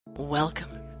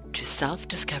Welcome to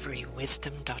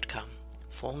selfdiscoverywisdom.com,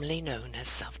 formerly known as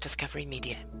Self-Discovery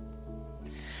Media.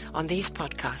 On these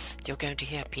podcasts, you're going to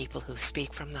hear people who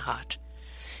speak from the heart.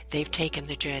 They've taken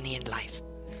the journey in life.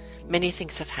 Many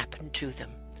things have happened to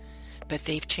them, but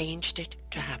they've changed it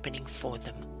to happening for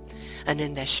them. And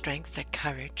in their strength, their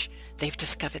courage, they've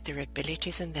discovered their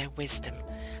abilities and their wisdom,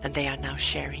 and they are now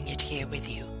sharing it here with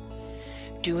you.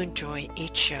 Do enjoy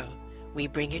each show. We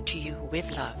bring it to you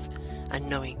with love and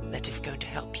knowing that it's going to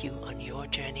help you on your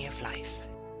journey of life.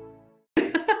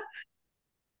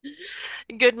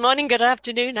 Good morning, good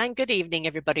afternoon, and good evening,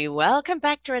 everybody. Welcome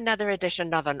back to another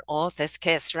edition of An Author's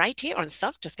Kiss right here on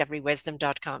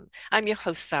selfdiscoverywisdom.com. I'm your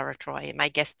host, Sarah Troy. My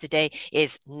guest today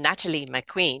is Natalie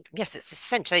McQueen. Yes, it's a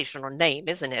sensational name,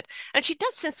 isn't it? And she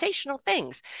does sensational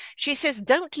things. She says,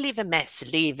 don't leave a mess,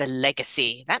 leave a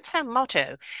legacy. That's her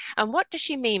motto. And what does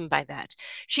she mean by that?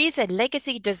 She's a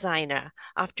legacy designer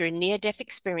after a near-death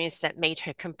experience that made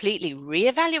her completely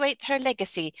reevaluate her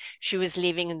legacy she was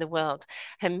leaving in the world.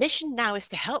 Her mission now is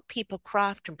to help people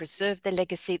craft and preserve the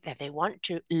legacy that they want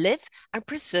to live and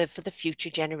preserve for the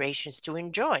future generations to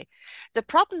enjoy. The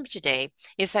problem today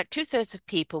is that 2/3 of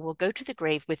people will go to the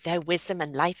grave with their wisdom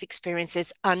and life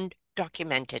experiences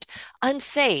undocumented,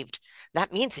 unsaved.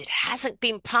 That means it hasn't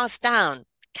been passed down.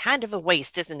 Kind of a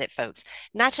waste, isn't it, folks?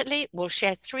 Natalie will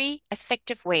share 3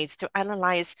 effective ways to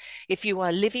analyze if you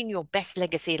are living your best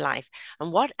legacy life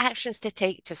and what actions to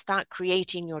take to start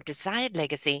creating your desired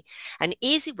legacy, and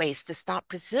easy ways to start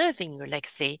preserving your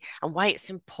legacy and why it's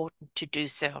important to do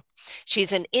so.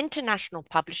 She's an international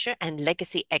publisher and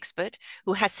legacy expert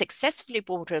who has successfully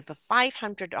brought over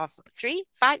 500 authors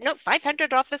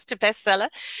to bestseller.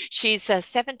 She's a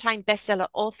 7-time bestseller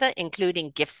author,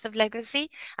 including Gifts of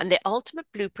Legacy and The Ultimate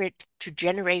Blueprint to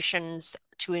Generations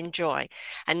to Enjoy.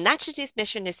 And Natalie's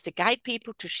mission is to guide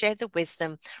people to share the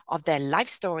wisdom of their life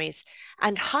stories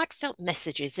and heartfelt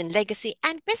messages in legacy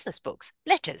and business books,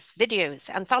 letters,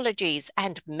 videos, anthologies,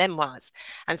 and memoirs.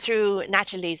 And through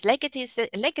Natalie's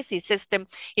legacy system,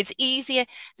 it's easier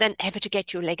than ever to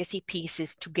get your legacy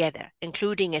pieces together,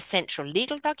 including essential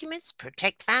legal documents,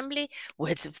 protect family,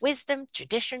 words of wisdom,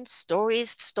 traditions,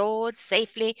 stories stored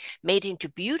safely, made into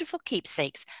beautiful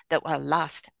keepsakes that will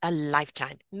last a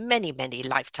lifetime, many, many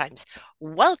lifetimes.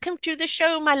 Welcome to the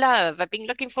show, my love. I've been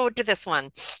looking forward to this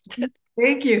one.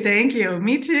 Thank you. Thank you.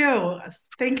 Me too.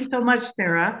 Thank you so much,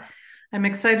 Sarah. I'm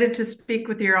excited to speak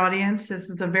with your audience. This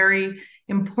is a very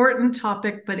important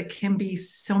topic, but it can be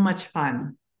so much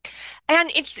fun.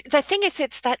 And it's the thing is,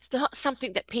 that's not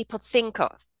something that people think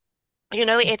of.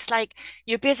 It's like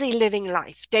you're busy living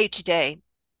life day to day.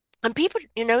 And people,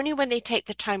 only when they take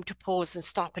the time to pause and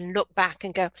stop and look back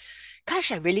and go,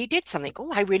 gosh, I really did something.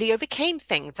 Oh, I really overcame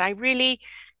things. I really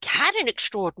had an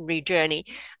extraordinary journey.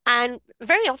 And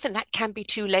very often that can be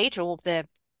too late, or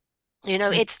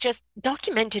it's just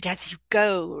documented as you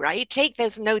go, right? Take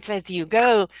those notes as you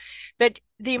go. But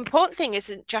the important thing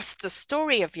isn't just the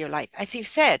story of your life. As you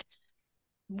said,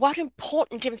 what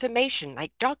important information,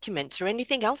 like documents or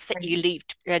anything else that you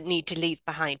need to leave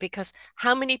behind, because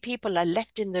how many people are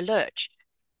left in the lurch?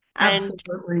 And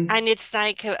Absolutely. and it's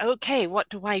like, okay, what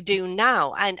do I do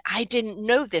now? And I didn't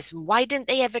know this. Why didn't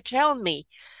they ever tell me?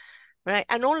 Right.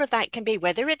 And all of that can be,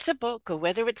 whether it's a book or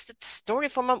whether it's a story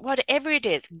from whatever it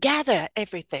is, gather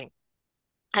everything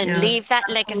and Yes, leave that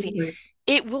legacy. absolutely.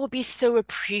 It will be so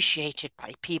appreciated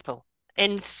by people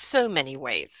in so many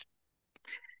ways.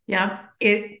 Yeah,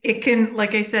 it can,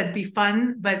 like I said, be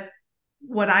fun, but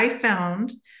what I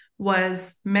found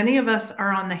was many of us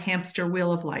are on the hamster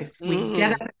wheel of life. We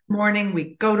get up Mm, in the morning,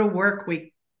 we go to work,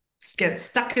 we get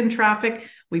stuck in traffic,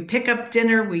 we pick up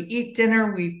dinner, we eat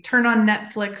dinner, we turn on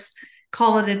Netflix,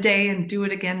 call it a day, and do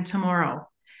it again tomorrow.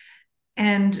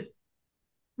 And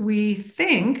we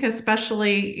think,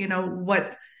 especially,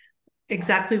 what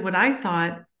I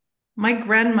thought, my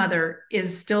grandmother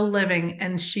is still living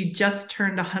and she just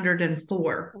turned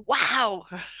 104. wow.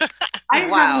 I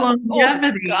have Wow. Oh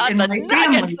longevity God, in the my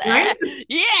nuggets family, right? there.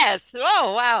 Yes.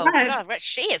 Oh wow. But God, what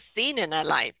she has seen in her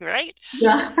life, right?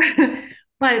 yeah.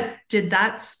 But did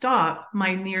that stop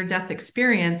my near death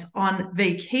experience on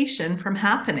vacation from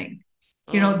happening?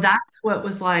 Mm, That's what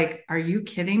was like, are you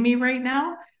kidding me right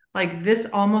now? Like this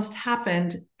almost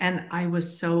happened and I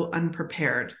was so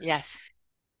unprepared. yes.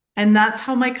 And that's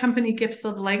how my company Gifts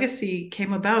of Legacy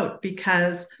came about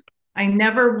because I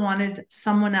never wanted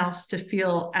someone else to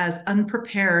feel as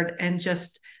unprepared and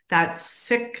just that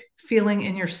sick feeling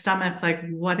in your stomach like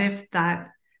what if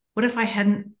I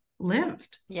hadn't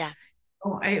lived? Yeah.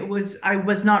 Oh, I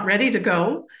was not ready to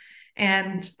go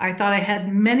and I thought I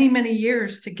had many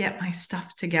years to get my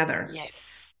stuff together.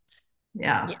 Yes.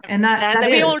 Yeah. Yeah, And that that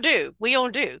we is all do. We all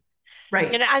do.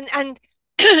 You know, right. and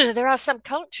there are some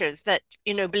cultures that,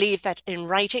 believe that in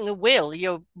writing a will,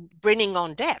 you're bringing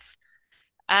on death,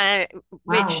 uh,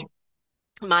 which Wow.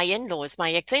 my in-laws,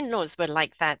 my ex-in-laws were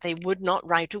like that. They would not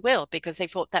write a will because they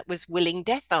thought that was willing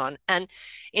death on. And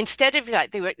instead of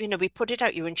like they were, we put it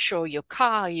out, you insure your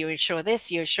car, you insure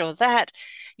this, you insure that,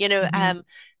 you know, Mhm. um,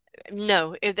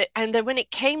 no. And then when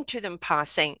it came to them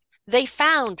passing, they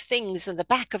found things in the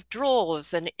back of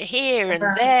drawers and here and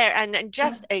there and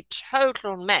just a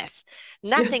total mess.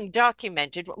 Yeah. Nothing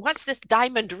documented. What's this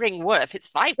diamond ring worth? It's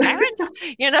 5 carats,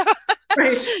 you know?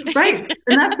 Right, right.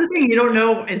 And that's the thing. You don't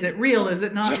know, is it real? Is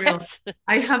it not real? Yes.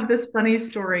 I have this funny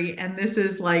story, and this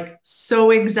is like so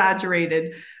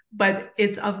exaggerated, but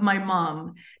it's of my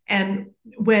mom. And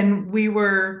when we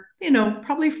were,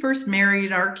 probably first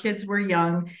married, our kids were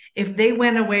young. If they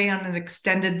went away on an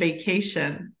extended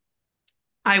vacation,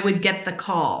 I would get the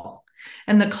call.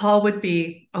 And the call would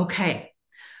be, okay,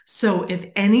 so if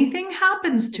anything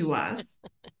happens to us,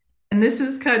 and this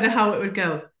is kind of how it would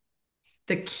go,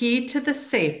 the key to the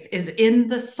safe is in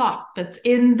the sock that's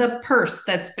in the purse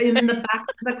that's in the back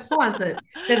of the closet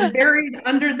that's buried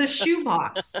under the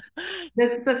shoebox.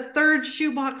 That's the third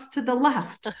shoebox to the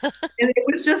left. And it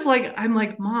was just like, I'm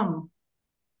like, Mom,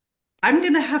 I'm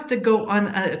going to have to go on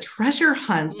a treasure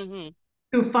hunt Mhm.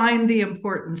 to find the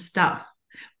important stuff.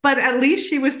 But at least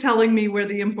she was telling me where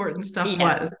the important stuff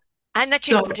Yeah. was. And that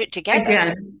you'd So put it together.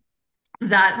 again,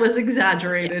 that was Yeah.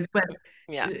 exaggerated, but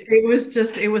Yeah.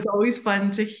 it was always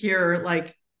fun to hear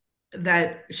like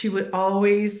that she would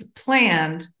always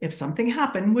planned if something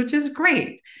happened, which is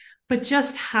great, but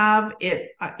just have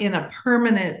it in a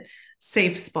permanent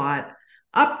safe spot,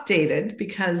 updated,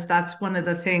 because that's one of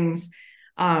the things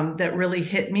that really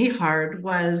hit me hard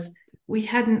was we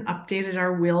hadn't updated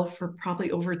our will for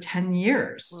probably over 10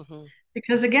 years. Hmm.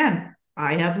 Because again,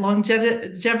 I have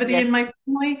longevity Yeah. in my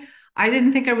family. I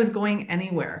didn't think I was going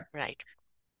anywhere. Right.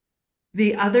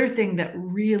 The other thing that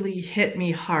really hit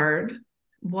me hard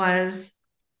was,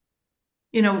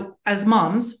 as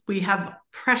moms, we have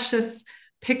precious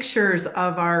pictures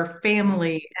of our Mhm.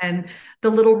 family and the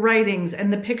little writings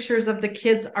and the pictures of the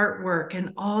kids' artwork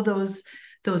and all those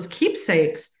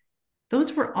keepsakes.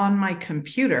 Those were on my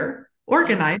computer, Yeah.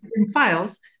 organized in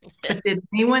files. But did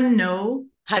anyone know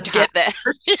the How'd you get there?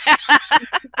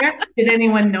 password? Did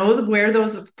anyone know where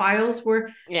those files were?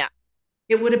 Yeah.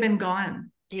 It would have been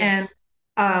gone. And Yes.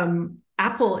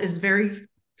 Apple is very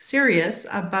serious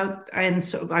about, and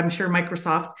so I'm sure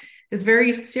Microsoft is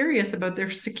very serious about their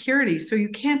security. So you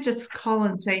can't just call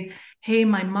and say, hey,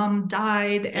 my mom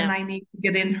died and Yeah. I need to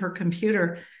get in her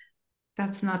computer.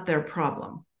 That's not their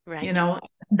problem. You Right. know,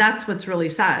 that's what's really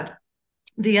sad.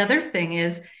 The other thing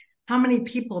is how many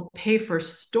people pay for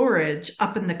storage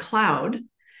up in the cloud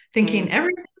thinking Mm.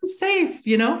 everything's safe.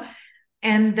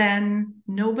 And then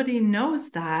nobody knows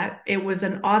that it was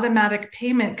an automatic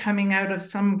payment coming out of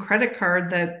some credit card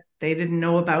that they didn't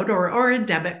know about, or a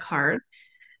debit card.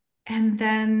 And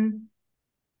then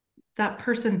that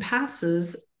person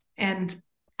passes, and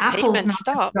Apple's Payment not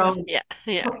going stops. to Yeah.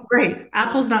 Yeah. go, oh, right. Mm.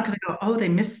 Apple's not going to go, oh, they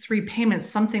missed three payments.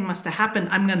 Something must have happened.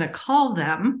 I'm going to call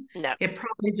them. No. It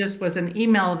probably just was an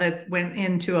email that went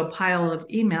into a pile of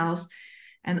emails,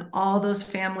 and all those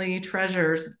family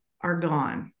treasures are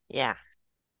gone. Yeah.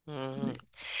 Mm.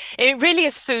 It really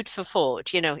is food for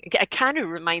thought. It kind of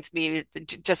reminds me,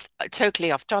 just totally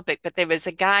off topic, but there was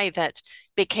a guy that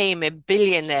became a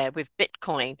billionaire with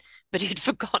Bitcoin, but he'd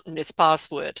forgotten his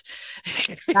password.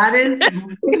 That is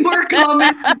way more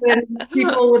common than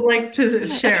people would like to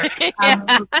share. Yeah.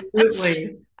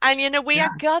 Absolutely. And we Yeah.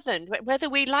 are governed, whether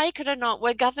we like it or not,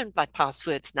 we're governed by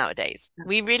passwords nowadays.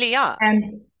 We really are.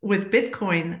 And with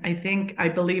Bitcoin, I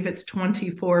believe it's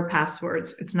 24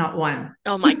 passwords. It's not one.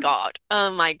 Oh my God. Oh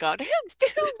my God.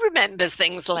 Who remembers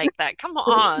things like that? Come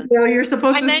on. Well, you're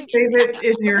supposed And to then, save it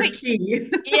in your wait, key.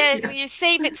 yes, Yeah. when you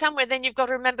save it somewhere, then you've got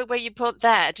to remember where you put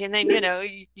that. And then,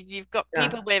 you've got Yeah.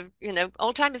 people with,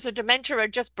 Alzheimer's or dementia or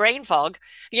just brain fog,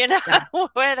 Yeah.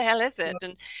 where the hell is it?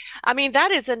 And I mean,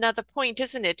 that is another point,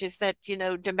 isn't it? Is that,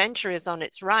 dementia is on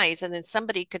its rise. And then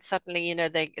somebody could suddenly,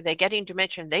 they're getting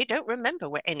dementia and they don't remember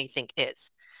where anything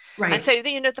is. And Right. so,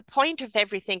 the point of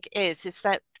everything is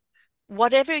that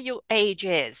whatever your age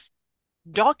is,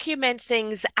 document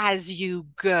things as you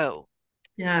go.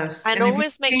 Yes. And And if you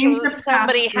always make change sure that the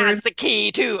somebody password, has the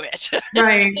key to it.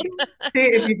 right.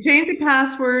 If you change the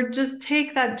password, just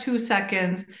take that 2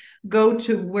 seconds, go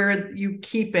to where you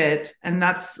keep it. And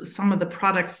that's some of the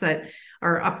products that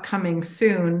are upcoming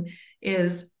soon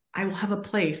is I will have a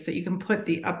place that you can put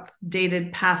the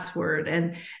updated password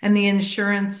and the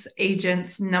insurance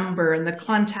agent's number and the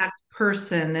contact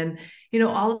person, and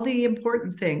all the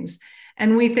important things.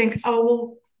 And we think, oh,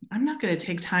 well, I'm not going to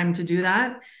take time to do that.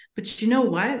 But you know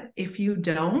what? If you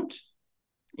don't,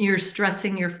 you're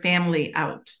stressing your family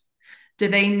out. Do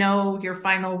they know your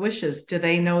final wishes? Do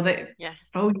they know that, Yeah.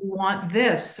 oh, you want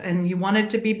this and you wanted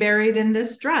to be buried in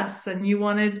this dress and you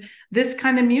wanted this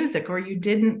kind of music, or you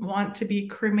didn't want to be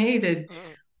cremated?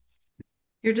 Mm.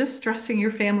 You're just stressing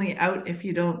your family out if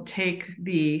you don't take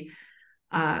the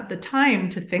time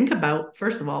to think about,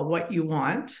 first of all, what you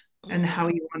want and Hmm. how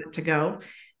you want it to go,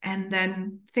 and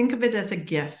then think of it as a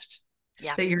gift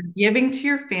Yeah. that you're giving to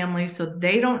your family so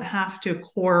they don't have to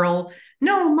quarrel.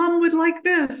 No, mom would like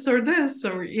this, or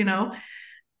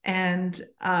and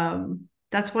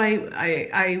that's why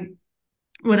I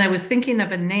when I was thinking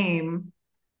of a name,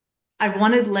 I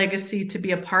wanted legacy to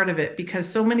be a part of it, because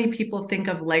so many people think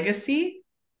of legacy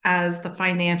as the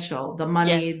financial, the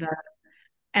money, Yes. the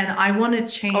and I want to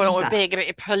change Or that. big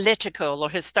political or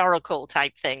historical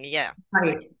type thing. Yeah.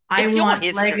 Right. I It's your want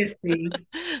history. legacy.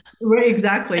 Right,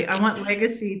 exactly. I want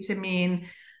legacy to mean,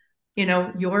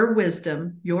 your wisdom,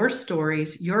 your stories,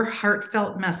 your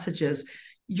heartfelt messages,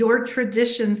 your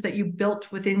traditions that you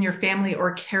built within your family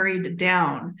or carried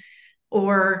down,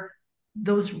 or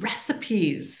those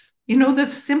recipes, the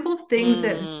simple things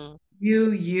that Mm.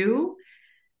 you,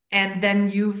 and then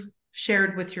you've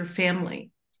shared with your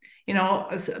family.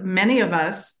 Many of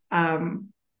us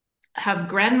have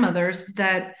grandmothers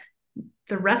that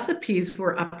the recipes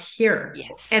were up here,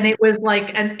 Yes. and it was like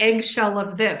an eggshell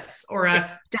of this or Yeah.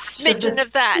 a dash of Smidgen this,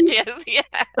 of that. Yes.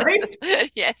 right? Yeah.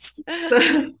 Yes.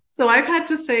 So I've had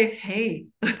to say, hey,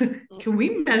 can we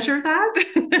measure that?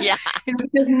 Yeah.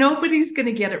 Because nobody's going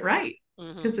to get it right,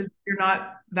 Hmm. because you're not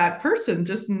that person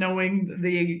just knowing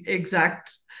the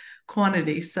exact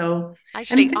quantity. So, and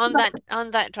Actually, think about,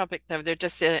 on that topic though, they're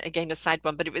just again a side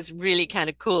one, but it was really kind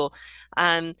of cool.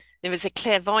 There was a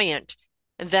clairvoyant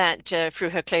that through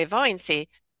her clairvoyancy,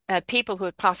 people who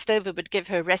had passed over would give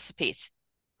her recipes,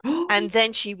 oh, and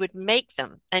then she would make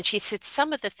them. And she said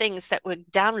some of the things that were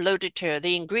downloaded to her,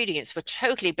 the ingredients were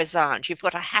totally bizarre. And she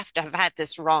thought, I have to have had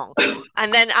this wrong.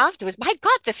 And then afterwards, my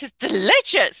God, this is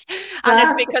delicious. And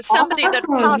it's that's because somebody that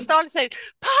awesome. passed on said,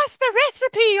 pass the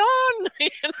recipe on.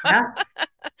 Yeah,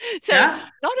 So yeah,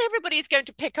 not everybody's going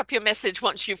to pick up your message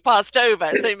once you've passed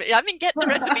over. So I mean, get the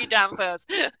recipe down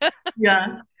first.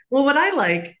 yeah. Well, what I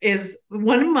like is,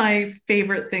 one of my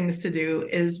favorite things to do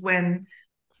is when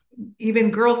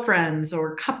even girlfriends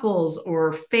or couples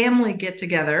or family get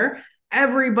together,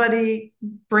 everybody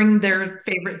bring their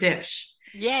favorite dish.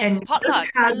 Yes, And you just potlucks.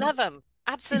 I have, love them.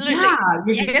 yeah, Absolutely.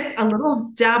 you Yes. get a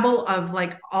little dabble of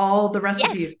like all the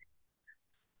recipes. Yes.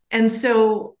 And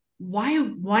so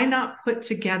why not put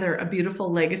together a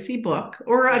beautiful legacy book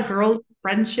or a Yeah. girl's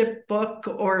friendship book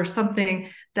or something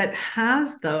that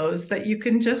has those that you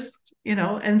can just,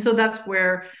 and so that's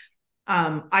where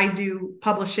I do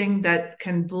publishing that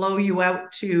can blow you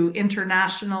out to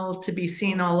international to be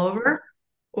seen Mm. all over,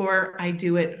 or I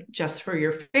do it just for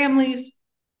your families,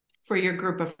 for your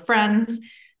group of friends.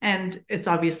 And it's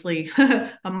obviously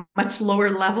a much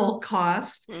lower level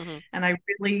cost. Hmm. And I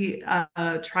really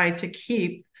try to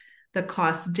keep the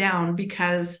cost down,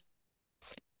 because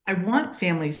I want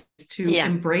families to Yeah.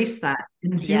 embrace that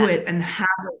and do Yeah. it and have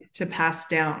it to pass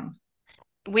down.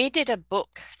 We did a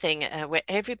book thing where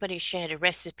everybody shared a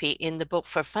recipe in the book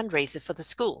for a fundraiser for the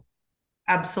school,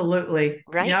 Absolutely.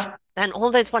 right? Yep. And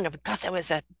all those wonderful, God, there was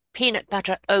a peanut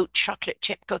butter oat chocolate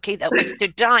chip cookie that was to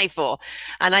die for.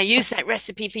 And I used that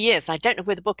recipe for years. I don't know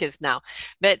where the book is now.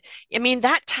 But I mean,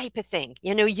 that type of thing,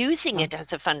 using it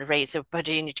as a fundraiser,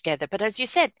 putting it together. But as you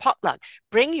said, potluck,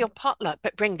 bring your potluck,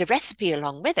 but bring the recipe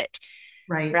along with it,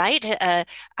 Right. right?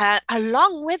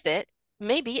 Along with it,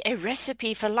 maybe a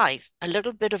recipe for life, a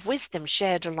little bit of wisdom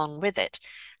shared along with it.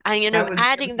 And, That would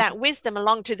adding that wisdom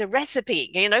along to the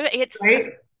recipe, it's just,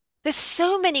 right. there's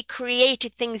so many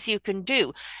creative things you can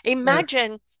do. Yes.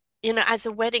 Imagine, as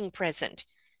a wedding present,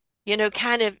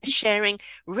 kind of sharing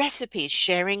recipes,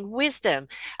 sharing wisdom.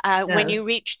 When Yes. you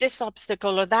reach this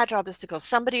obstacle or that obstacle,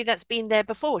 somebody that's been there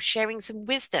before, sharing some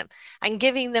wisdom and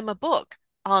giving them a book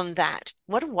on that.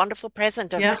 What a wonderful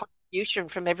present of Yep. contribution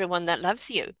from everyone that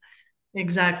loves you.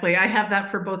 Exactly. I have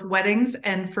that for both weddings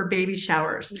and for baby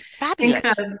showers. Think of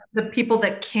Fabulous. the people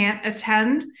that can't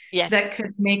attend, Yes. that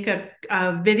could make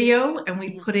a video and we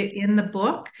Mhm. put it in the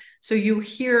book. So you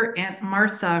hear Aunt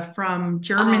Martha from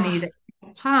Germany Ah, that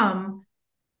will come.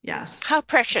 Yes. how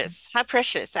precious, how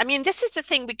precious. I mean, this is the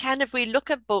thing we look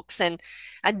at books and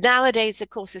nowadays, of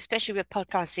course, especially with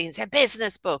podcasting, it's a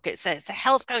business book, it's a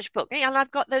health coach book. Yeah, and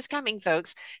I've got those coming,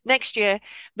 folks, next year.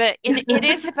 But it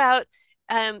is about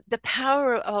the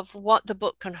power of what the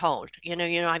book can hold.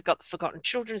 I've got the Forgotten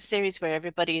Children series where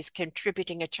everybody is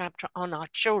contributing a chapter on our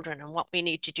children and what we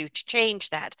need to do to change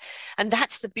that. And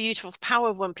that's the beautiful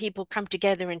power when people come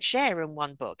together and share in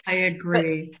one book. I But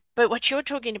agree. but what you're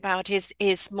talking about is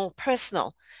more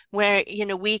personal, where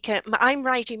we can. I'm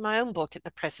writing my own book at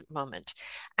the present moment,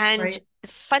 and Right.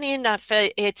 funny enough,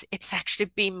 it's actually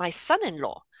been my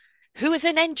son-in-law, who is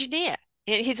an engineer.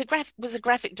 Was a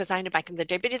graphic designer back in the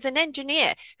day, but he's an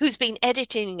engineer who's been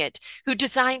editing it, who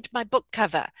designed my book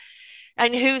cover,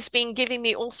 and who's been giving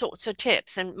me all sorts of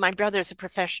tips. And my brother's a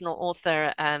professional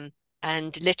author,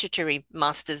 and literary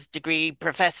master's degree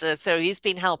professor, so he's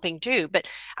been helping too. But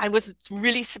I was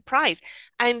really surprised.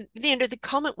 And the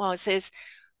comment is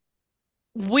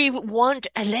we want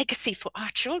a legacy for our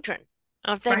children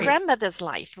of their Right. grandmother's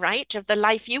life, right? Of the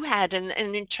life you had, and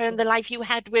in turn, the life you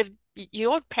had with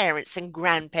your parents and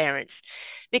grandparents.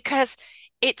 Because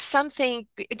it's something,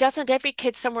 doesn't every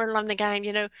kid somewhere along the line,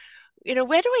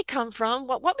 where do I come from?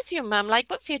 What was your mom like?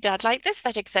 What was your dad like? This,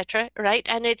 that, etc. Right?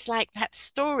 And it's like that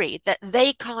story that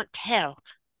they can't tell.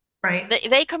 Right.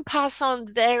 They can pass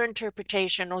on their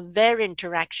interpretation or their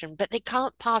interaction, but they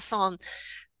can't pass on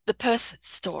the person's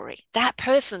story. That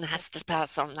person has to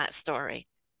pass on that story.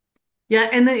 Yeah,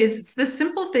 and it's the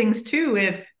simple things too.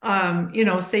 If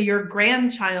say your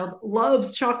grandchild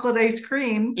loves chocolate ice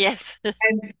cream, Yes.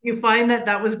 and you find that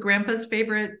that was grandpa's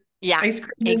favorite Yeah, ice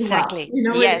cream as well. exactly.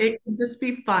 It, Yes. it can just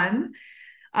be fun.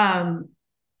 Um,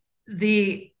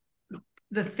 the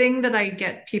the thing that I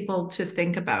get people to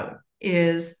think about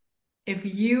is if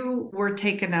you were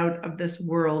taken out of this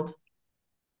world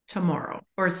tomorrow,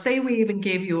 or say we even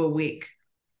gave you a week,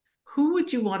 who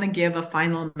would you want to give a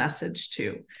final message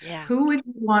to? Yeah. Who would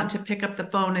you want to pick up the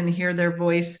phone and hear their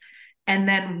voice? And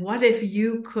then what if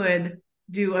you could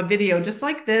do a video just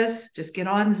like this? Just get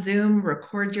on Zoom,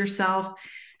 record yourself,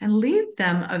 and leave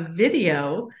them a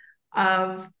video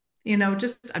of,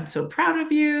 just I'm so proud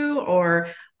of you, or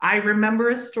I remember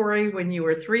a story when you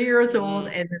were 3 years old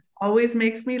Mm, and it always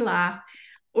makes me laugh,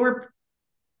 or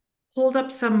hold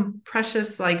up some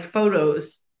precious like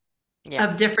photos yeah.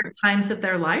 of different times of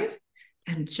their life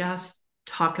and just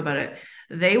talk about it.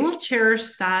 They will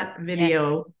cherish that Yes.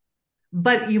 video,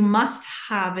 but you must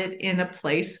have it in a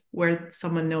place where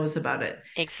someone knows about it.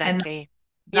 And Exactly.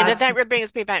 that's That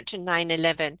brings me back to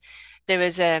 9/11. There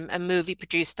was a movie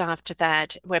produced after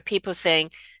that where people saying,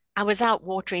 I was out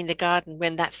watering the garden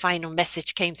when that final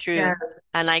message came through yeah,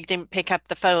 and I didn't pick up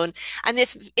the phone. And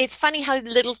it's funny how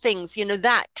little things,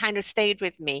 that kind of stayed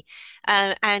with me.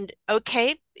 And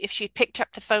okay, if she picked up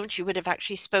the phone, she would have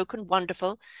actually spoken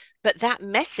wonderful. But that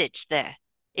message there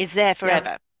is there yeah,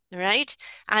 forever, right?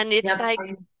 And it's yeah, like,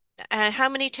 how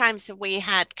many times have we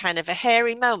had kind of a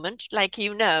hairy moment, like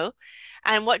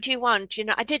and what do you want?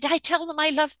 Did I tell them I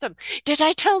loved them? Did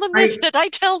I tell them this? right. Did I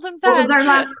tell them What was that? our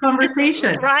last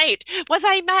conversation? Right. Was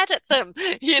I mad at them?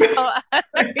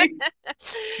 Right.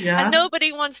 And Yeah,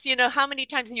 nobody wants, how many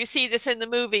times you see this in the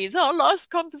movies? Our last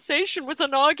conversation was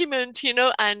an argument,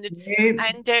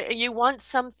 right, you want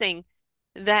something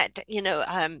that,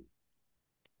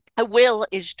 a will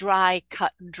is dry,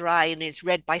 cut and dry, and is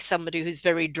read by somebody who's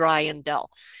very dry and dull.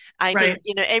 I think,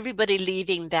 right, everybody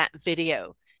leaving that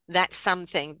video, that's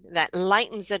something that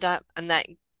lightens it up and that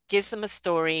gives them a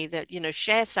story that,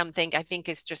 shares something, I think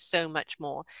is just so much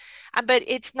more. But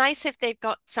it's nice if they've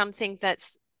got something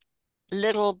that's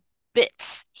little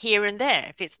bits here and there,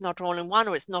 if it's not all in one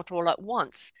or it's not all at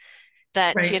once,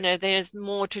 that, right, there's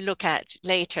more to look at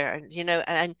later,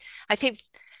 and I think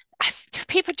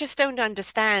people just don't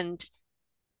understand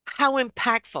how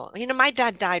impactful. My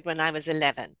dad died when I was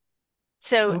 11.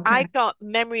 So okay, I got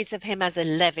memories of him as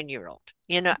 11-year-old,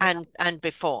 yeah, and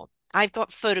before. I've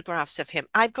got photographs of him.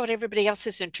 I've got everybody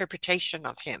else's interpretation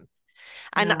of him.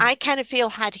 And yeah, I kind of feel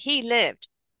had he lived,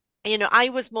 I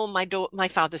was more my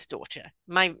father's daughter.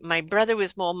 My brother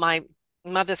was more my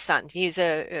mother's son. He's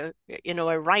a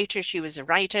writer. She was a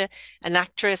writer, an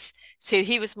actress. So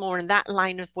he was more in that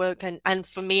line of work. And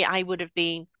for me, I would have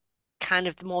been kind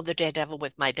of more the daredevil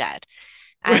with my dad.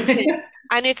 And so, right,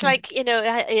 and it's like,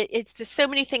 it's just so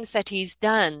many things that he's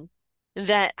done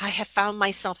that I have found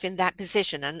myself in that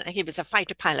position. And he was a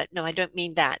fighter pilot. No, I don't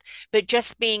mean that. But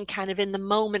just being kind of in the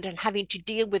moment and having to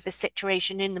deal with the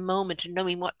situation in the moment and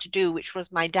knowing what to do, which was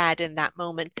my dad in that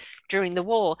moment during the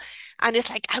war. And it's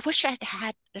like, I wish I'd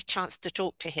had a chance to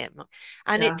talk to him.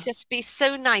 And it yeah, just be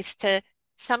so nice to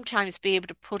sometimes be able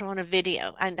to put on a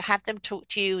video and have them talk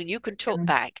to you and you can talk and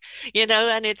back, and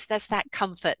that's that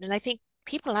comfort. And I think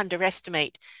people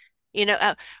underestimate, you know,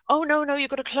 uh, oh no, no,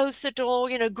 you've got to close the door,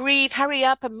 grieve, hurry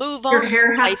up and move your on with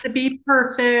hair has life. to be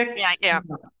perfect. Yeah, yeah.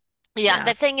 Yeah, Yeah,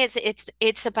 the thing is,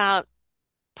 it's about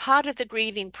part of the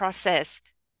grieving process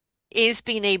is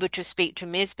being able to speak to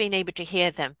them, is being able to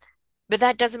hear them. But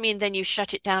that doesn't mean then you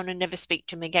shut it down and never speak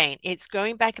to them again. It's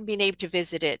going back and being able to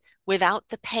visit it without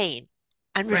the pain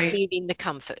and right. receiving the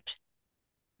comfort.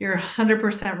 You're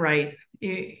 100% right.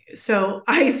 So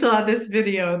I saw this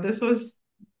video. This was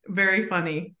very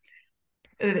funny.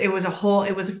 It was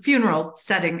a funeral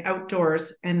setting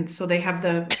outdoors. And so they have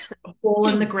the hole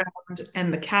in the ground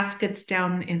and the caskets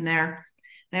down in there.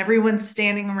 And everyone's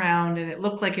standing around, and it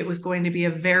looked like it was going to be a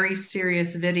very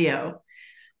serious video.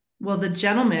 Well, the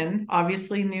gentleman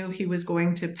obviously knew he was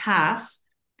going to pass,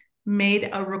 made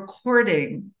a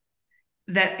recording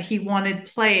that he wanted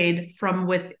played from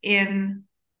within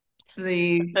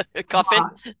the Coffin.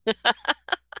 box.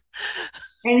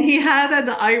 And he had an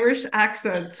Irish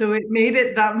accent, so it made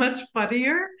it that much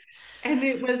funnier. And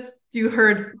it was, you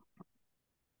heard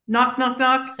knock, knock,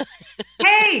 knock.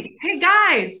 Hey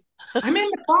guys, I'm in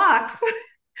the box.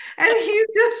 And he's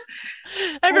just,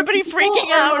 and Everybody people freaking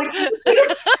are out.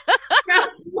 like,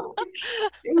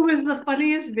 it was the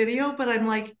funniest video, but I'm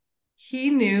like, he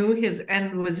knew his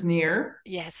end was near.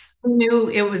 Yes. He knew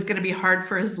it was going to be hard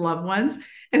for his loved ones.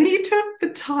 And he took the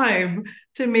time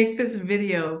to make this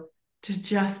video to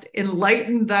just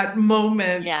enlighten that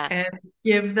moment Yeah. and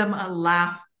give them a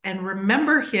laugh and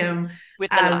remember him With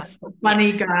the as laugh. the Yeah.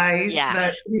 funny guy Yeah.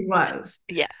 that he was.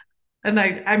 Yeah. And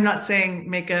I'm not saying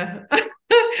make a,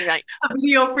 Right. a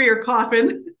video for your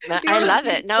coffin. You I don't have love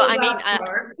to it. No, go I mean, that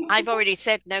far. I've already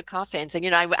said no coffins. And,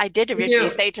 I did You originally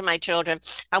do. say to my children,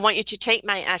 I want you to take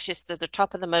my ashes to the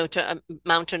top of the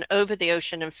mountain over the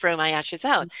ocean and throw my ashes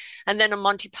out. And then a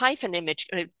Monty Python image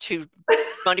to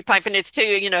Monty Python is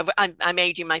too, I'm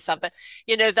aging myself, but,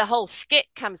 the whole skit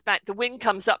comes back, the wind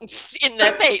comes up in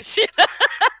their face.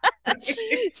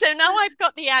 So now I've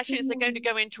got the ashes that are going to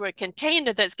go into a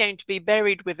container that's going to be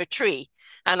buried with a tree.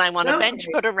 And I want a bench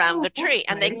Okay. put around Oh, the that's tree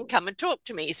and they nice. can come and talk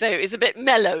to me. So it's a bit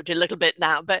mellowed a little bit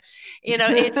now, but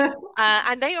it's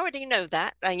and they already know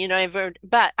that. And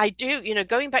but I do,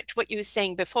 going back to what you were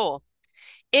saying before,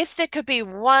 if there could be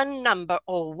one number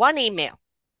or one email,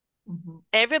 Mhm,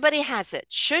 everybody has it.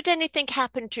 Should anything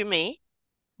happen to me,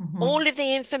 mhm. all of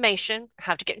the information,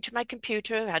 how to get into my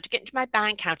computer, how to get into my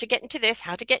bank, how to get into this,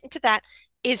 how to get into that,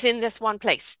 is in this one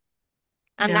place.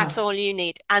 And that's Yeah, all you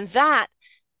need. And that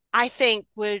I think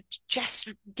would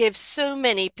just give so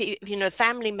many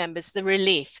family members the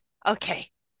relief.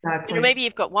 Okay. exactly. Maybe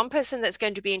you've got one person that's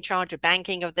going to be in charge of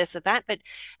banking of this or that, but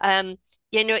um,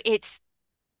 it's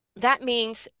that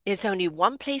means there's only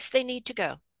one place they need to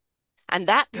go. And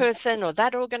that Yeah. person or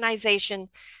that organization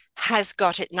has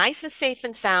got it nice and safe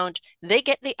and sound. They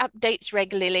get the updates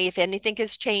regularly if anything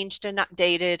has changed and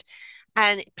updated,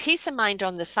 and peace of mind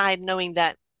on the side, knowing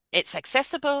that it's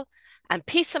accessible, and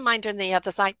peace of mind on the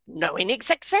other side, knowing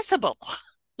it's accessible.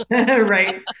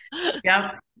 Right.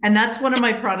 Yeah. And that's one of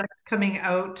my products coming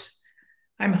out.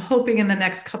 I'm hoping in the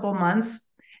next couple months.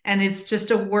 And it's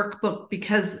just a workbook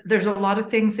because there's a lot of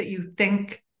things that you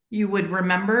think you would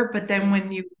remember, but then Mm.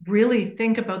 when you really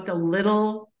think about the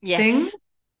little things,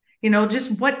 Yes.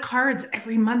 just what cards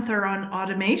every month are on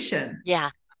automation.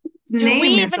 Yeah. Do we Name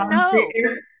is even on the know?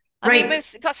 air. I mean, Right.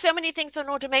 we've got so many things on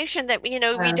automation that we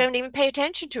Uh, don't even pay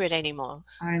attention to it anymore.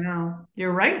 I know.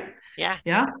 You're right. Yeah.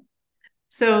 Yeah.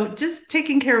 So just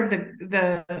taking care of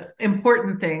the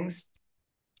important things,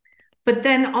 but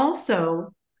then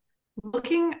also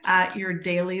looking at your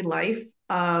daily life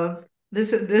of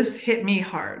this hit me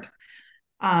hard.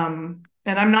 And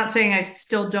I'm not saying I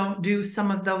still don't do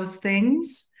some of those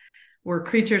things. We're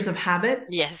creatures of habit,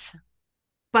 Yes.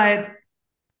 but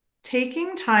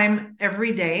taking time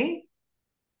every day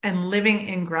and living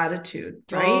in gratitude,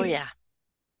 Oh, right? yeah.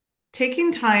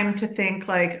 Taking time to think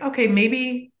like, okay,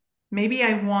 maybe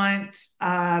I want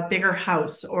a bigger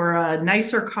house or a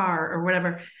nicer car or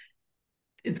whatever.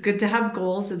 It's good to have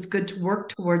goals. It's good to work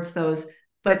towards those.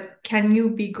 But can you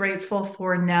be grateful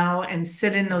for now and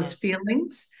sit in those Yes.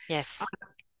 feelings? Yes.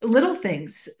 Little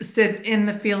things, sit in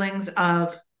the feelings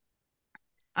of,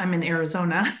 I'm in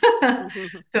Arizona.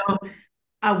 So,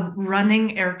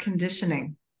 running air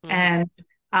conditioning Hmm. and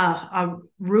a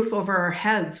roof over our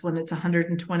heads when it's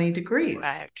 120 degrees.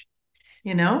 Right.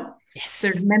 You know,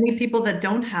 there's Yes. many people that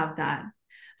don't have that.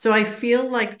 So I feel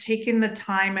like taking the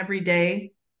time every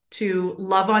day to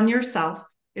love on yourself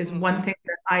is one Hmm. thing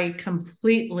that I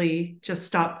completely just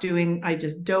stopped doing. I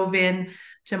just dove in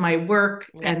to my work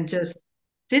Yeah, and just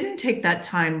didn't take that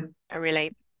time. I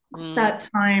relate. It's Mm. that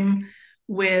time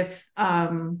with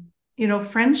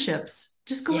friendships,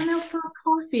 just going out Yes. for a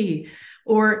coffee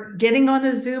or getting on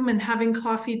a Zoom and having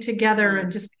coffee together Mm.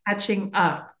 and just catching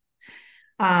up.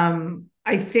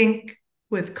 I think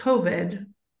with COVID,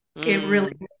 it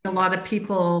really Mm, made a lot of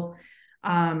people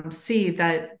see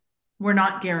that we're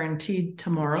not guaranteed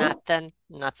tomorrow. nothing,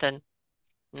 nothing.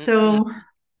 Mm-mm. So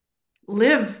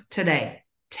live today.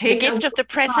 The Take a gift of little the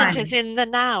present is time. in the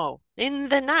now, in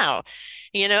the now,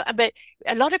 but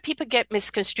a lot of people get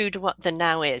misconstrued what the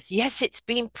now is. Yes, it's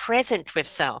being present with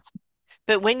self,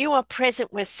 but when you are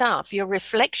present with self, your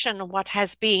reflection of what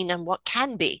has been and what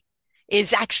can be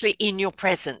is actually in your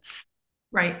presence.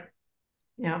 Right.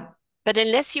 Yeah. But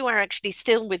unless you are actually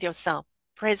still with yourself,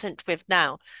 present with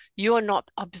now, you're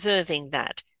not observing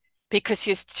that because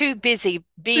you're too busy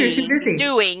You're too being, busy.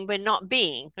 doing, when not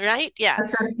being, right? Yeah.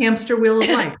 That's that hamster wheel of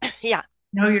life. Yeah.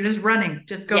 No, you're just running.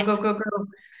 Just go, go, Yes. go, go.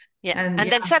 Yeah. And And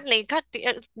yeah. then suddenly, God,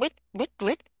 with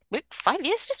 5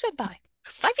 years just went by.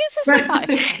 5 years just went by.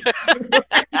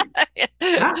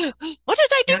 Yeah. What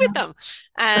did I do Yeah. with them?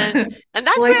 And and Well,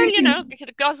 that's I where, think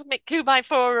the cosmic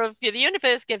 2x4 of the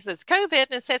universe gives us COVID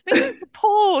and says, we're going to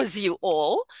pause you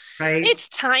all. right. It's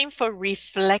time for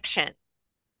reflection.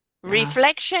 Yeah,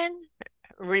 Reflection,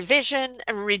 revision,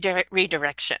 and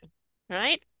redirection,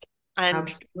 right? And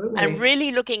and absolutely.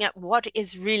 really looking at what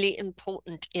is really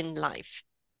important in life.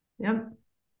 Yep.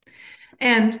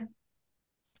 And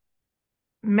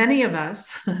many of us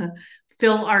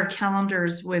fill our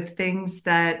calendars with things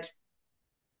that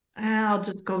I'll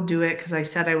just go do it because I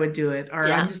said I would do it, or I'm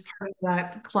Yeah. just part of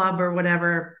that club or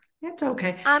whatever. It's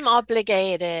okay. I'm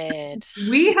obligated.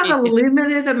 We have a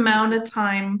limited amount of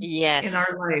time in Yes.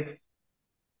 our life.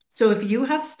 So if you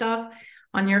have stuff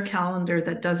on your calendar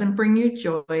that doesn't bring you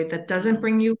joy, that doesn't Mm,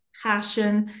 bring you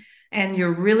passion, and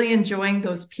you're really enjoying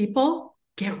those people,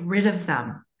 get rid of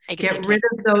them. Get rid exactly.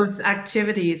 of those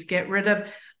activities, get rid of,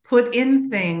 put in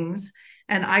things.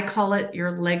 And I call it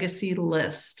your legacy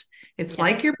list. It's Yeah.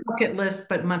 like your bucket list,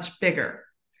 but much bigger.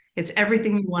 It's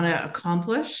everything you want to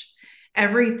accomplish,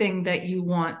 everything that you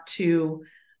want to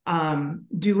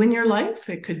do in your life.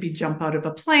 It could be jump out of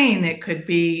a plane, it could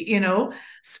be,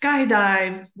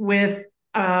 skydive with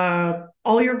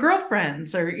all your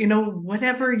girlfriends, or,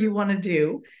 whatever you want to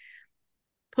do.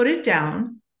 Put it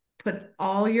down, put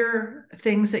all your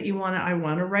things that you want to. I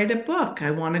want to write a book.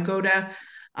 I want to go to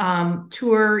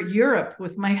tour Europe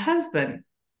with my husband.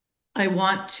 I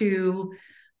want to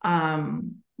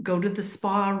go to the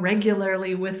spa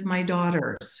regularly with my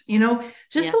daughters,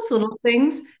 just Yeah. those little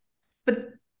things. But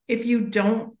if you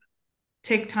don't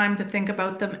take time to think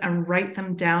about them and write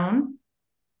them down,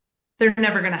 they're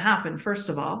never going to happen, first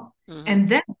of all. Hmm. And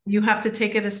then you have to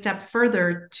take it a step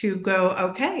further to go,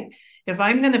 okay, if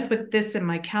I'm going to put this in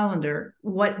my calendar,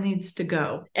 what needs to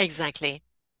go? Exactly.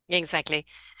 Exactly.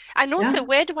 And also, Yeah.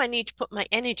 where do I need to put my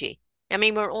energy? I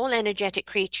mean, we're all energetic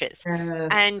creatures.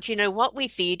 Yes. And what we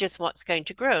feed is what's going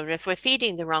to grow. And if we're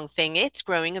feeding the wrong thing, it's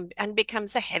growing and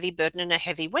becomes a heavy burden and a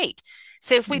heavy weight.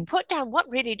 So if we put down what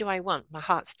really do I want, my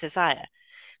heart's desire.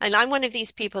 And I'm one of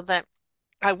these people that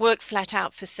I work flat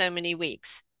out for so many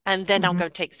weeks and then I'll Mm-hmm. go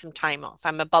take some time off.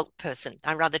 I'm a bulk person.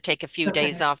 I rather take a few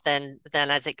days Okay. off than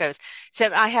as it goes.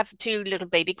 So I have two little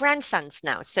baby grandsons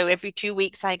now. So every 2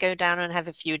 weeks I go down and have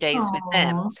a few days with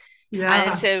them. Oh,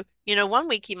 And yeah. so, one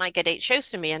week you might get 8 shows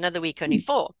from me, another week only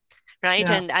four, right?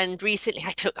 Yeah. And recently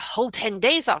I took a whole 10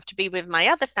 days off to be with my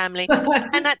other family.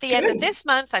 And at the end of Good. this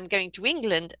month, I'm going to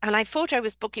England, and I thought I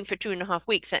was booking for 2.5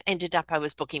 weeks, and ended up I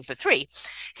was booking for three.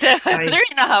 So Right.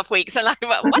 3.5 weeks. And I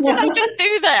went, what did I just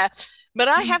do there? But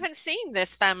I haven't seen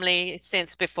this family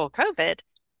since before COVID.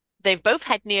 They've both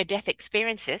had near-death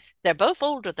experiences. They're both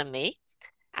older than me.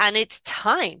 And it's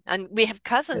time. And we have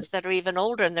cousins that are even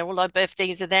older, and they're all, our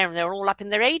birthdays are there, and they're all up in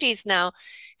their 80s now.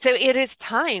 So it is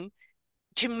time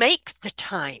to make the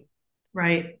time,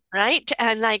 Right. right?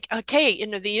 And like, okay,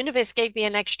 the universe gave me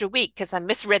an extra week because I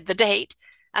misread the date.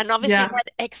 And obviously Yeah.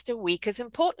 that extra week is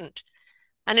important.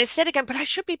 And instead of going, but I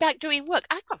should be back doing work.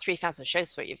 I've got 3,000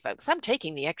 shows for you folks. I'm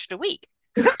taking the extra week.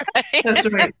 That's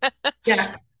right.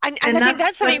 Yeah. And I And think that's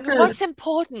that's that's something, a what's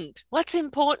important? What's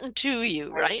important to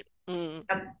you, right. right? Mm,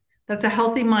 That's a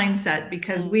healthy mindset,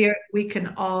 because mm, we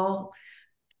can all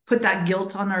put that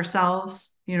guilt on ourselves.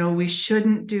 We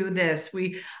shouldn't do this.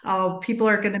 People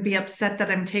are going to be upset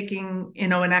that I'm taking,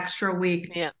 an extra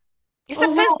week. yeah. It's the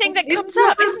Oh, first thing well, that it's comes your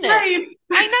up, isn't it? life.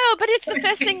 I know, but it's the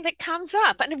first thing that comes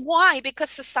up. And why? Because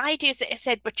society has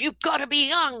said, but you've got to be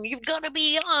young, you've got to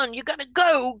be on, you've got to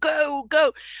go, go,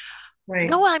 go. Right.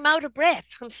 No, I'm out of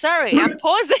breath. I'm sorry. I'm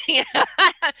pausing.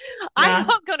 I'm Yeah.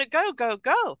 not going to go, go,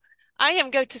 go. I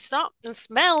am going to stop and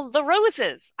smell the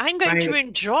roses. I'm going to Right.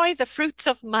 enjoy the fruits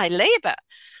of my labor.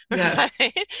 Yes,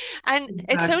 Right. And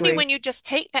it's only exactly. when you just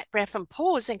take that breath and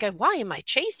pause and go, why am I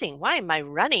chasing? Why am I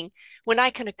running when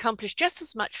I can accomplish just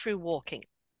as much through walking?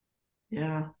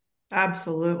 Yeah,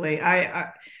 absolutely.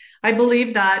 I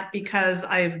believe that because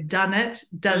I've done it.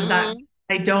 Does that Mm,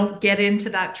 I don't get into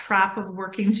that trap of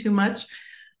working too much.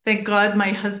 Thank God my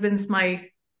husband's my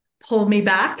pull me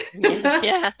back.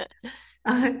 yeah,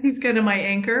 yeah. He's kind of my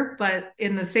anchor, but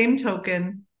in the same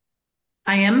token,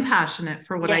 I am passionate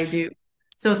for what I Yes. do.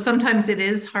 So sometimes it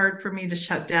is hard for me to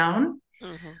shut down.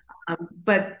 Hmm.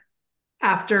 But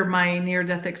after my near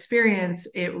death experience,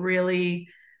 it really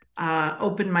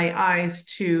opened my eyes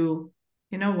to,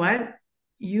 you know what?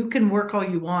 You can work all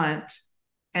you want,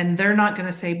 and they're not going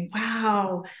to say,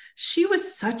 wow, she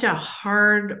was such a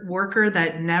hard worker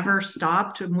that never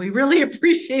stopped. And we really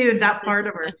appreciated that part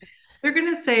of her. They're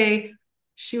going to say,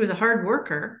 she was a hard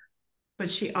worker, but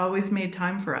she always made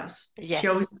time for us. She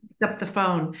always Yes. picked up the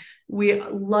phone. We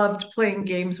loved playing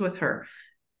games with her.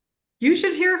 You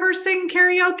should hear her sing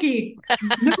karaoke.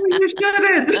 No, you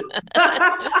shouldn't.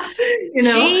 you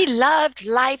know, She loved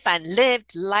life and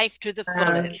lived life to the uh,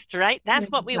 fullest, right? That's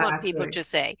what we want people exactly. to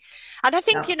say. And I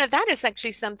think, Yeah, that is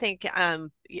actually something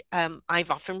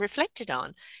I've often reflected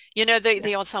on. yeah,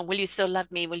 the old song, Will you still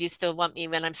love me? Will you still want me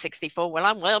when I'm 64? Well,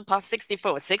 I'm well past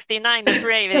 64. 69 is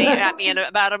raving at me in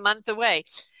about a month away.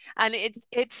 And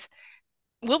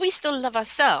will we still love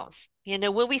ourselves?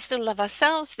 Will we still love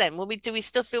ourselves then? Do we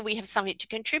still feel we have something to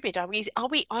contribute? Are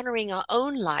we honoring our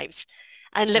own lives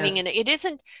and living in yes, it? It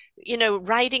isn't,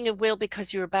 writing a will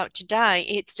because you're about to die.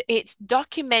 It's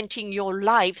documenting your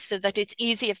life so that it's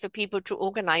easier for people to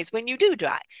organize when you do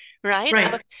die, right?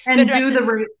 right. But And do the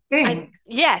right and thing.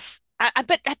 yes,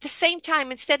 but at the same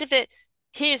time, instead of it,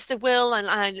 here's the will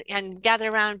and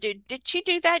gather around. Did she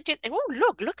do that?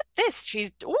 Oh, look at this.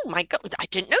 Oh my God, I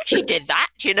didn't know she did that.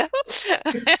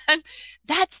 And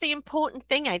that's the important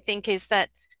thing, I think, is that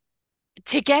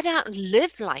to get out and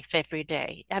live life every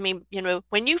day. I mean,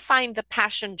 when you find the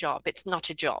passion job, it's not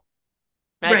a job,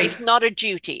 right? It's Right, not a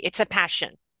duty, it's a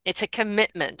passion, it's a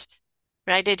commitment,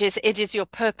 right? It is your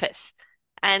purpose.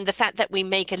 And the fact that we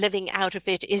make a living out of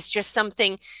it is just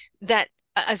something that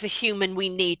as a human we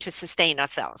need to sustain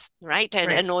ourselves, right? And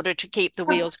right. in order to keep the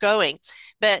wheels going.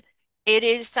 But it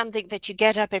is something that you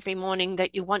get up every morning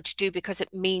that you want to do because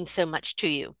it means so much to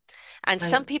you. And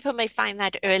some Right, people may find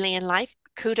that early in life.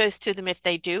 Kudos to them if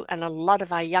they do. And a lot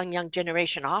of our young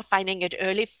generation are finding it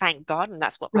early, thank God. And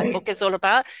that's what my book right. is all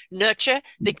about. Nurture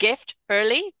the gift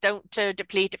early, don't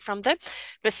deplete it from them.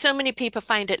 But so many people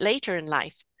find it later in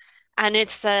life. And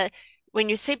it's when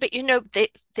you say, but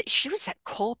she was at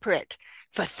corporate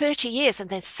for 30 years and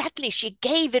then suddenly she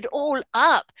gave it all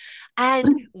up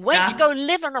and went to Yeah, go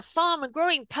live on a farm and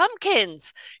growing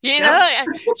pumpkins, yep. and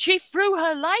she threw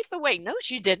her life away. No,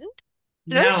 she didn't.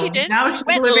 No, she No, didn't. now She she's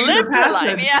went and living her lived her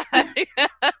life. passion. Yeah.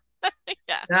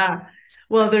 Yeah. Yeah.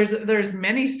 Well, there's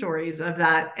many stories of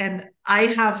that. And I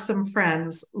have some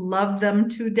friends, love them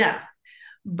to death.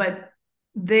 But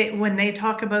they when they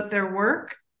talk about their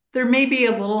work, there may be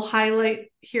a little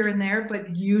highlight here and there,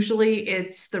 but usually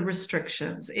it's the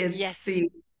restrictions. It's Yes. the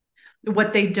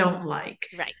what they don't like.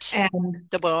 Right. And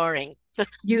The boring.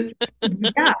 you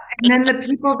yeah, and then the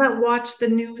people that watch the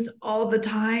news all the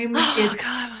time, Oh, it's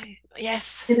God.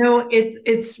 Yes.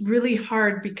 it's really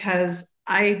hard because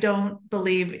I don't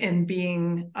believe in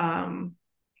being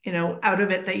out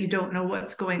of it that you don't know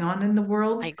what's going on in the I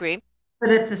world. agree. But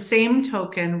at the same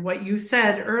token, what you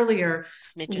said earlier,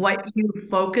 Smidgen. what you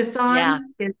focus Yeah.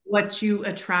 on is what you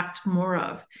attract more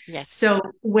of. Yes. So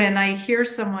when I hear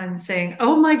someone saying,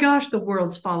 oh my gosh, the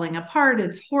world's falling apart,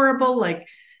 it's horrible, like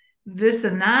this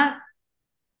and that,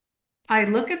 I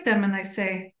look at them and I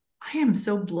say, I am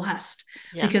so blessed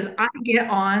Yeah. because I get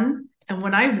on and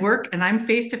when I work and I'm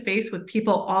face to face with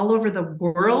people all over the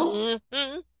world,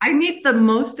 Mhm. I meet the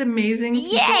most amazing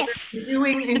people that Yes. are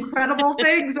doing incredible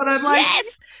things. And I'm like,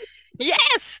 Yes.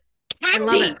 Yes. I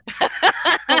love it. Candy.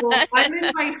 So I'm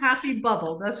in my happy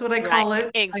bubble. That's what I Right. call it.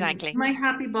 I'm in Exactly. my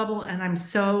happy bubble, and I'm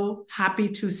so happy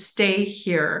to stay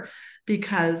here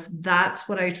because that's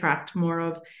what I attract more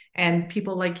of. And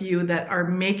people like you that are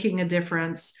making a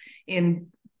difference in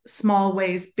small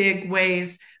ways, big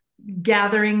ways,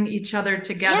 gathering each other Yep.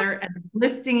 together and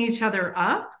lifting each other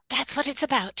up. That's what it's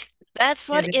about. That's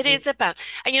what It it is. is about.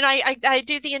 And I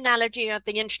do the analogy of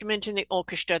the instrument in the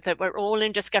orchestra that we're all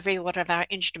in discovery of what our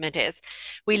instrument is.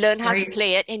 We learn how to Right.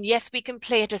 play it, and yes, we can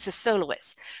play it as a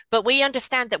soloist, but we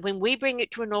understand that when we bring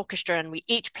it to an orchestra and we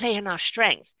each play in our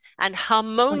strength and Okay.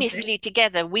 harmoniously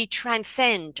together, we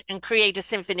transcend and create a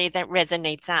symphony that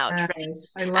resonates out, right? Yes.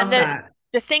 I And love that.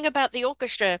 the thing about the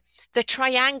orchestra, the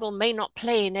triangle may not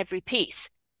play in every piece,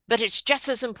 but it's just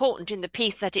as important in the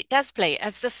piece that it does play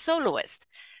as the soloist,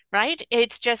 right?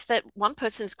 It's just that one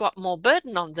person's got more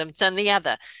burden on them than the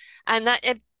other. And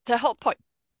the whole point.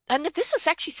 And this was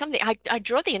actually something I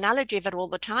draw the analogy of it all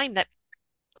the time that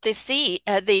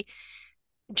the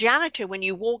janitor, when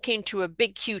you walk into a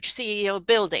big, huge CEO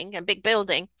building, a big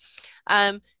building,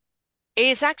 um,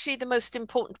 is actually the most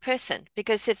important person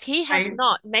because if he has Right.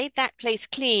 not made that place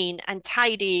clean and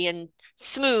tidy and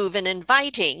smooth and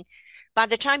inviting, by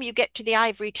the time you get to the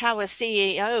Ivory Tower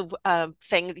CEO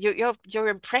thing, your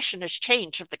impression has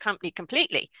changed of the company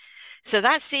completely. So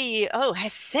that CEO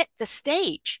has set the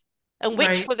stage in which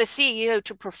Right. for the CEO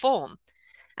to perform.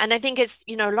 And I think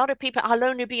a lot of people, I'll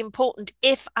only be important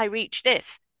if I reach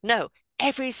this. No,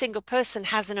 every single person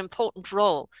has an important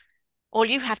role. All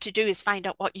you have to do is find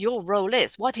out what your role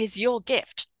is. What is your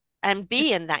gift? And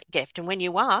be in that gift. And when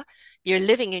you are, you're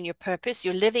living in your purpose,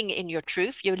 you're living in your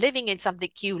truth, you're living in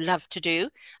something you love to do,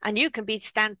 and you can be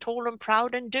stand tall and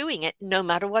proud and doing it no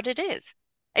matter what it is.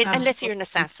 Unless you're an Absolutely.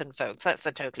 assassin, folks, that's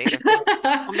a totally different,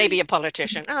 or maybe a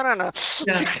politician. I don't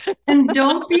Yeah. know. And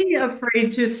don't be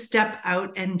afraid to step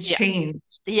out and Yeah. change.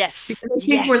 Yes. Because I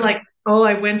think we're Yes. like, oh,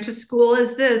 I went to school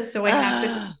as this, so I have to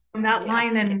go Ah, on that yeah.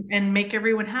 line and make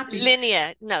everyone happy.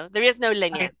 Linear. No, there is no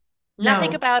linear. Right.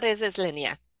 Nothing No. about it is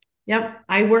linear. Yep.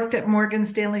 I worked at Morgan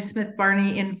Stanley Smith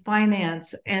Barney in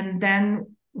finance. And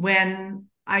then when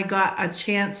I got a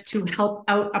chance to help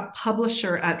out a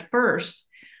publisher at first,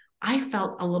 I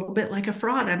felt a little bit like a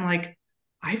fraud. I'm like,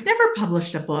 I've never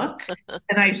published a book.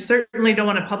 And I certainly don't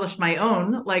want to publish my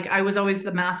own. Like I was always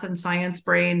the math and science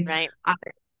brain. Right.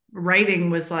 Writing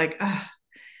was like, ugh.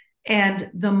 And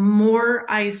the more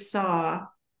I saw,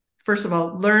 first of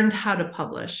all, learned how to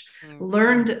publish, Mm.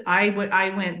 learned I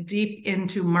went deep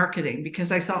into marketing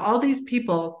because I saw all these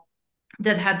people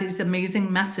that had these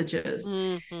amazing messages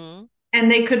Hmm.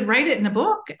 and they could write it in a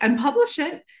book and publish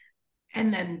it.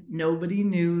 And then nobody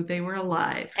knew they were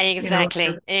alive. Exactly.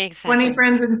 20 Exactly.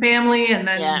 friends and family, and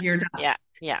then Yeah. you're done. Yeah.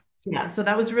 Yeah. Yeah. So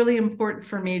that was really important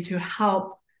for me to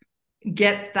help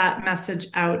get that message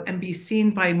out and be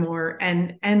seen by more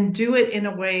and do it in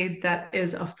a way that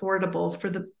is affordable for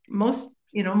the most,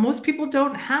 most people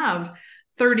don't have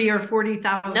 30 or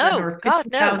 40,000 No, or God,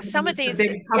 no. 50,000 Some of that the these,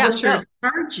 big yeah, publishers no.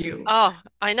 charge you. Oh,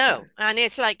 I know. And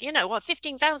it's like, what,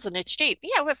 15,000, it's cheap.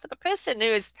 Yeah, well, for the person who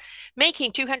is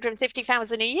making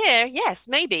 250,000 a year, yes,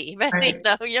 maybe. But, Right.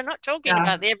 you're not talking Yeah.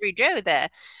 about the every Joe there.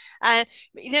 Uh,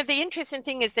 the interesting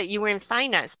thing is that you were in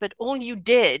finance, but all you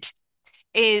did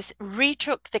is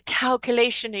retook the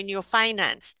calculation in your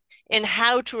finance in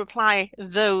how to apply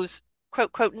those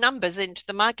quote, quote numbers into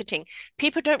the marketing.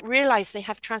 People don't realize they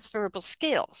have transferable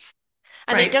skills.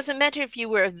 And it Right. doesn't matter if you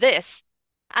were this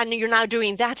and you're now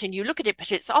doing that and you look at it,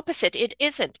 but it's opposite. It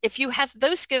isn't. If you have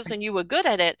those skills and you were good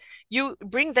at it, you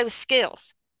bring those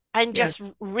skills and Yes.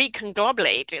 just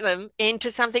reconglomerate them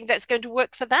into something that's going to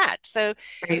work for that. So,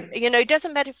 Right. it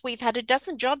doesn't matter if we've had a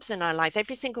dozen jobs in our life,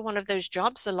 every single one of those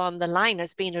jobs along the line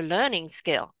has been a learning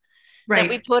skill that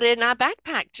we Right. put in our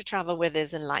backpack to travel with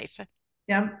us in life.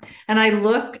 Yeah. And I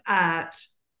look at,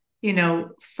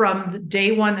 from the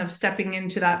day one of stepping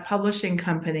into that publishing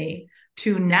company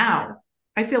to now,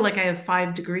 I feel like I have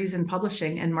 5 degrees in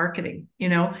publishing and marketing. You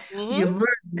Hmm.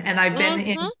 learn, and I've been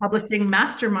in Hmm. publishing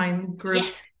mastermind groups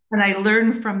Yes. and I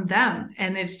learn from them.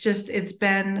 And it's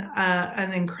been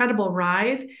an incredible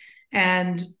ride.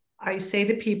 And I say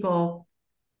to people,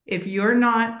 if you're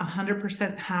not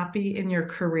 100% happy in your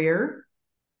career,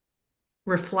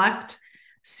 reflect,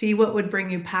 see what would bring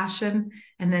you passion,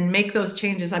 and then make those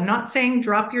changes. I'm not saying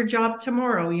drop your job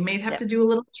tomorrow. You may have Yep. to do a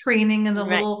little training and a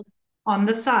Right. little on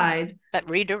the side. But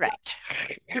redirect.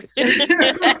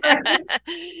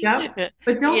 Yep.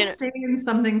 But You don't know, stay in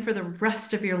something for the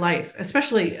rest of your life.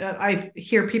 Especially, I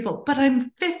hear people, but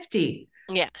I'm 50.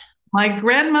 yeah, My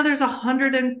grandmother's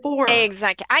 104.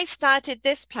 exactly. I started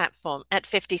this platform at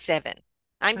 57.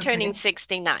 I'm turning Okay.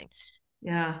 69.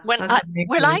 Yeah, When that's I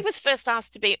amazing. was first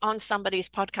asked to be on somebody's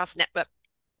podcast network,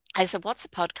 I said, "What's a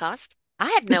podcast?" I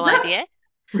had no idea.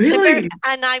 Really?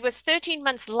 And I was 13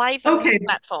 months live on this Okay.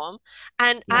 platform,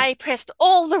 and Yeah. I pressed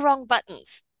all the wrong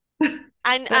buttons.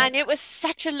 And it was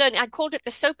such a learning. I called it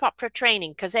the soap opera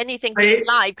training because anything being Right?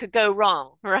 live could go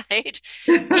wrong, right?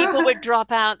 People would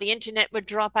drop out, the internet would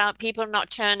drop out, people not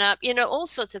turn up, all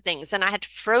sorts of things. And I had to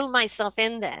throw myself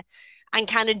in there and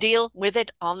kind of deal with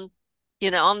it on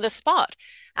the spot.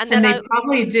 And then And they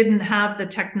probably didn't have the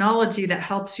technology that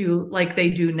helps you like they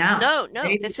do now, no, no,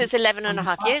 right? this is 11 and a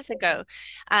half years ago.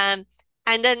 Um,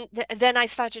 and then I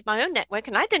started my own network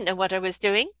and I didn't know what I was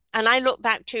doing. And I look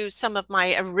back to some of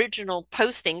my original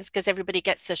postings because everybody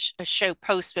gets a show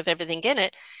post with everything in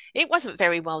it. It wasn't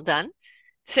very well done.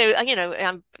 So,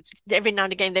 every now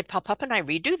and again they pop up and I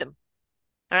redo them.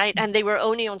 All right. And they were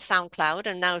only on SoundCloud.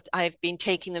 And now I've been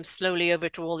taking them slowly over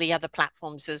to all the other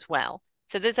platforms as well.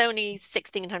 So there's only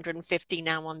 1,650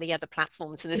 now on the other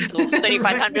platforms, and there's still Right.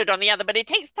 3,500 on the other, but it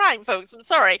takes time, folks. I'm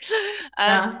sorry.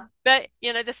 Um, Yeah. but,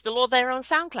 they're still all there on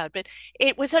SoundCloud. But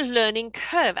it was a learning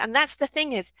curve. And that's the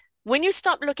thing is, when you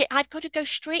stop looking, I've got to go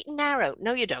straight and narrow.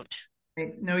 No, you don't.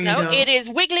 Right. No, you No, it don't. is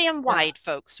wiggly and Yeah. wide,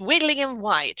 folks, wiggly and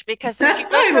wide. Because as you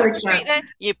go I across like the street that. there,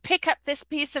 you pick up this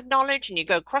piece of knowledge, and you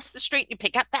go across the street, you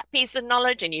pick up that piece of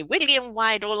knowledge, and you wiggly and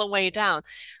wide all the way down.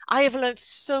 I have learned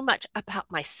so much about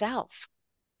myself,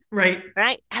 Right.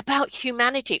 right? About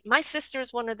humanity. My sister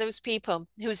is one of those people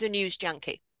who's a news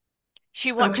junkie.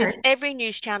 She Okay. watches every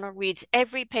news channel, reads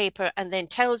every paper, and then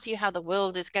tells you how the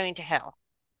world is going to hell,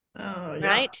 Oh, yeah.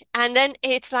 right? And then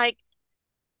it's like,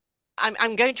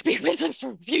 I'm going to be with her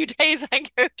for a few days.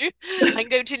 I'm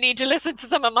going to need to listen to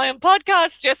some of my own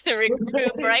podcasts just to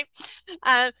recuperate.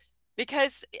 Uh,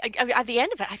 because at the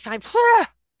end of it, I find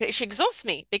she exhausts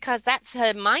me because that's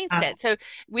her Ah, mindset. So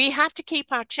we have to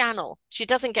keep our channel. She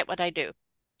doesn't get what I do.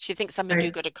 She thinks I'm a right.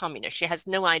 do-gooder communist. She has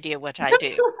no idea what I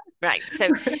do. Right. So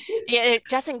Right. yeah, it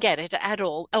doesn't get it at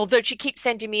all. Although she keeps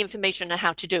sending me information on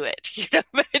how to do it.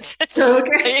 But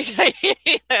Okay.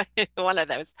 one of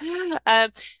those.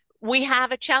 Um, we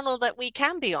have a channel that we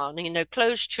can be on,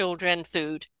 clothes, children,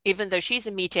 food, even though she's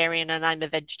a meatarian and I'm a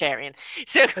vegetarian.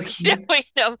 So, Okay.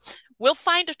 we'll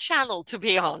find a channel to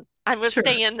be on and we'll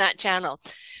stay Sure. in that channel.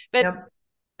 But Yep.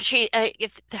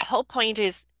 if the whole point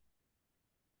is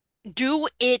do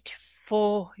it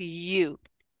for you.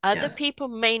 Other Yes. people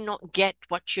may not get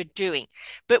what you're doing,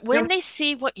 but when Yep. they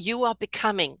see what you are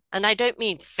becoming, and I don't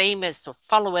mean famous or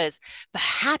followers, but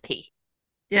happy,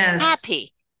 Yes.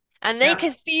 happy. And they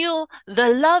can Yep. feel the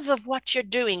love of what you're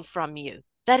doing from you,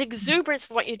 that exuberance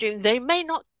of what you're doing. They may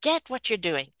not get what you're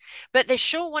doing, but they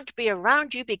sure want to be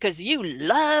around you because you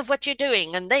love what you're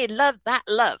doing and they love that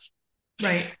love.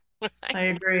 Right. Right? I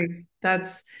agree.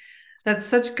 That's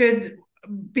such good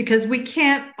because we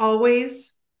can't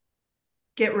always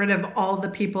get rid of all the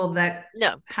people that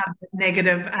No, have the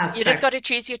negative you just got aspects. to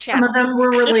choose your Some of channel. them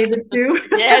we're related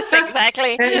Yes, to.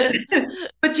 exactly. And,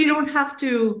 but you don't have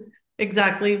to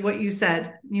exactly what you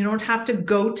said. You don't have to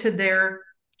go to their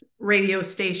radio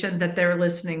station that they're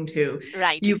listening to.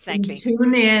 Right, You can exactly.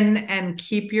 tune in and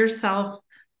keep yourself.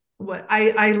 What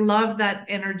I love that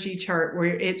energy chart where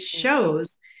it Mm,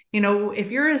 shows,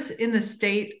 if you're in a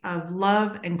state of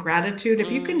love and gratitude,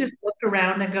 if you can mm, just look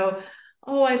around and go,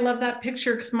 oh, I love that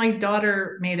picture because my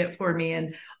daughter made it for me.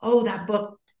 And oh, that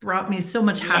book brought me so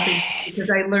much happiness because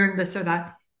yes. I learned this or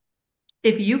that.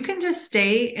 If you can just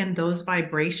stay in those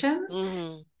vibrations,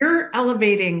 Mm, you're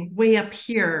elevating way up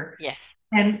here. yes.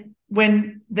 And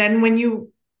when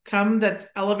you come that's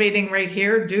elevating right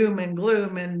here, doom and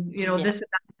gloom and Yeah. this,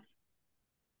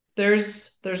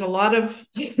 there's a lot of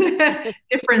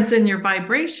difference in your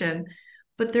vibration,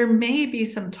 but there may be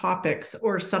some topics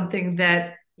or something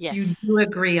that you Yes. do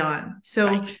agree on. So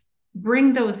Right.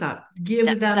 bring those up,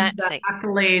 give them That's the it.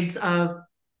 accolades of,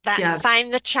 That yeah,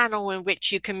 find the channel in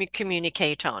which you can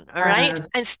communicate on, all right? uh,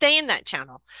 And stay in that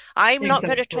channel. I'm not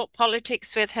going to exactly. talk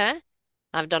politics with her.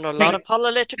 I've done a lot of Right.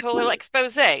 political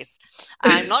exposés.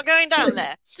 I'm not going down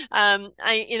there.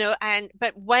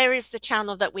 But where is the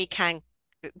channel that we can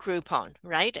group on,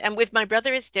 right? And with my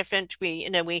brother, it's different. We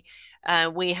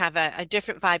have a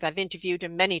different vibe. I've interviewed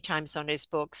him many times on his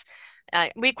books.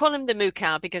 We call him the moo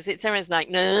cow because it's always like,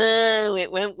 no,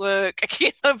 it won't work.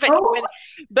 But Oh,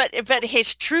 but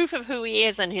his truth of who he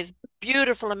is and his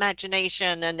beautiful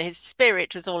imagination and his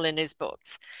spirit was all in his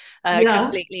books,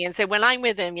 yeah. completely. And so when I'm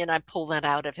with him, I pull that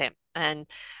out of him, and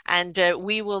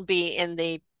we will be in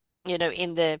the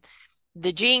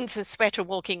jeans and sweater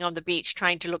walking on the beach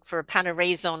trying to look for a pan of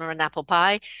raisin or an apple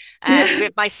pie. And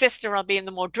with my sister, I'll be in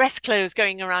the more dress clothes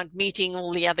going around meeting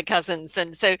all the other cousins.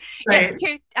 And so, yes,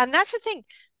 Right. and that's the thing.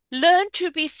 Learn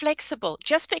to be flexible.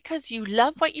 Just because you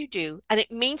love what you do and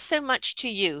it means so much to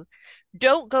you,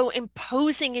 don't go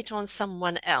imposing it on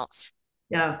someone else.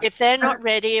 Yeah. If they're That's, not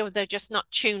ready or they're just not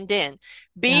tuned in,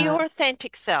 be yeah. your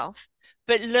authentic self,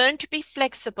 but learn to be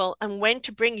flexible and when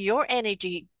to bring your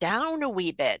energy down a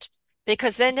wee bit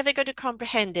because they're never going to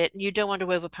comprehend it and you don't want to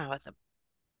overpower them.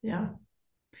 Yeah.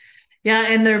 Yeah.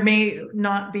 And there may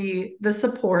not be the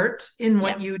support in Yeah.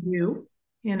 what you do,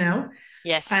 you know,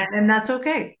 Yes. and that's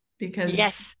okay because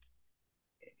Yes.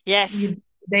 Yes.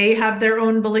 they have their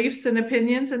own beliefs and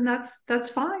opinions, and that's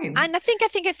fine. And I think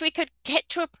if we could get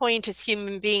to a point as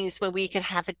human beings where we could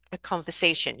have a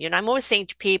conversation, I'm always saying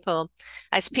to people,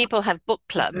 as people have book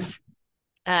clubs,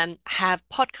 have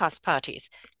podcast parties,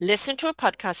 listen to a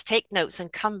podcast, take notes,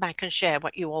 and come back and share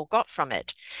what you all got from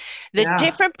it. The Yeah.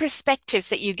 different perspectives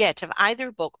that you get of either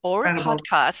a book or a Incredible.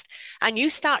 podcast, and you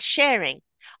start sharing.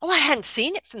 Oh, I hadn't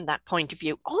seen it from that point of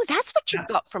view. Oh, that's what you Yeah.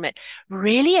 got from it.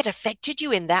 Really, it affected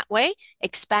you in that way?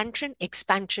 Expansion,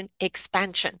 expansion,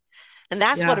 expansion. And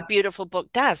that's what a Yeah. beautiful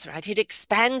book does, right? It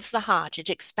expands the heart, it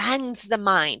expands the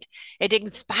mind, it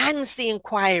expands the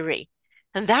inquiry.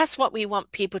 And that's what we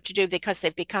want people to do because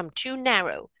they've become too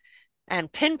narrow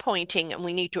and pinpointing, and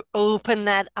we need to open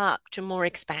that up to more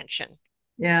expansion.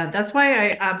 Yeah. That's why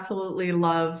I absolutely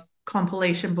love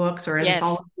compilation books or Yes,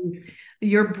 anthologies.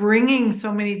 You're bringing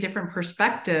so many different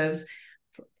perspectives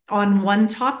on one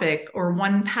topic or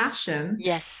one passion,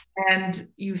 yes. and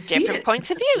you see Different it points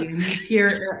of view. and you hear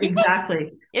Yes,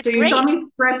 exactly. it's So you saw great. me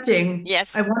stretching.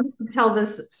 Yes. I wanted to tell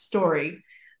this story.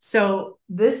 So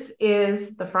this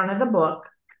is the front of the book,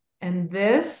 and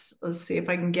this, let's see if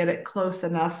I can get it close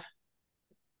enough.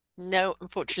 No,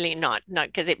 unfortunately not. Not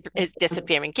because it is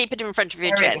disappearing. Keep it in front of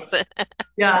your There we go. chest.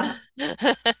 Yeah.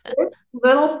 This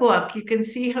little book, you can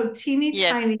see how teeny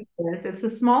Yes. tiny it is. It's the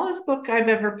smallest book I've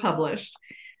ever published.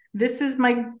 This is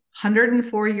my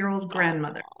 104-year-old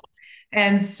grandmother. Oh,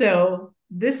 And so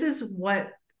this is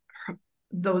what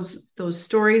those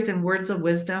stories and words of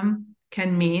wisdom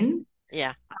can mhm. mean.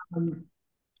 Yeah. Um,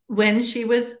 when she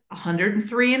was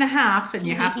 103 and a half, and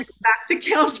you have to go back to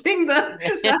counting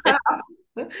the half,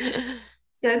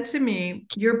 said to me,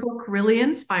 "Your book really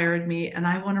inspired me, and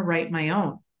I want to write my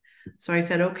own." So I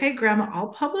said, "Okay, Grandma,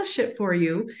 I'll publish it for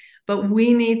you, but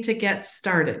we need to get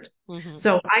started." Mhm.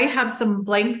 So I have some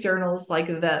blank journals like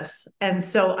this. And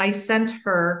so I sent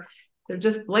her, they're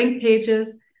just blank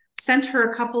pages, sent her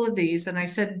a couple of these. And I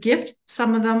said, gift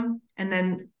some of them and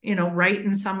then, write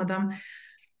in some of them.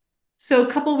 So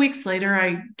a couple of weeks later,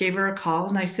 I gave her a call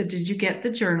and I said, "Did you get the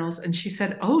journals?" And she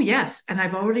said, "Oh, yes. And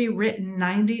I've already written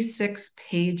 96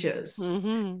 pages.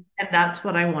 Mhm. And that's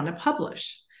what I want to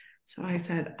publish." So I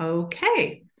said,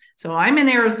 "Okay." So I'm in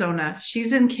Arizona,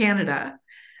 she's in Canada.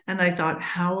 And I thought,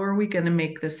 how are we going to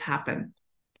make this happen?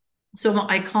 So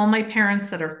I call my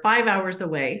parents that are 5 hours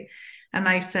away. And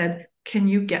I said, "Can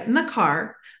you get in the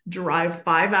car, drive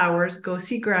 5 hours, go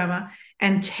see grandma,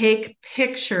 and take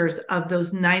pictures of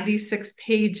those 96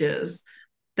 pages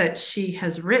that she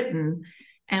has written,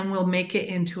 and we'll make it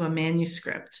into a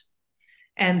manuscript?"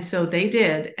 And so they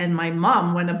did. And my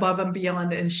mom went above and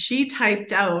beyond and she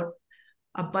typed out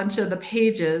a bunch of the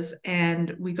pages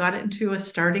and we got it into a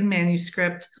starting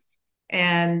manuscript.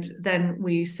 And then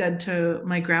we said to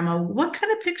my grandma, "What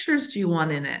kind of pictures do you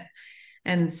want in it?"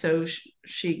 And so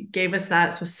she gave us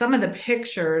that. So some of the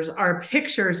pictures are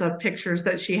pictures of pictures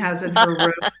that she has in her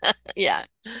room. Yeah.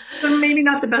 So maybe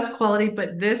not the best quality,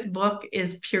 but this book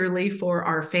is purely for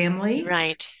our family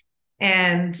Right.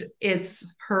 and it's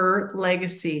her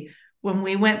legacy. When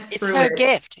we went It's through her it,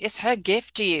 gift. It's her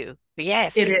gift to you. it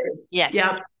Yes. is. Yes.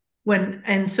 Yep.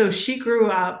 And so she grew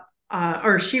up,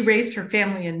 or she raised her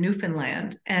family in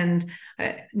Newfoundland, and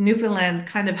Newfoundland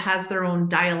kind of has their own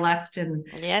dialect and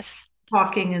Yes.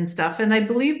 talking and stuff. And I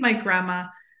believe my grandma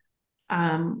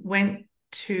went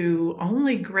to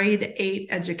only grade 8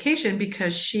 education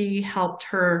because she helped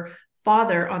her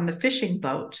father on the fishing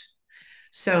boat.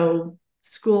 So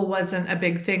school wasn't a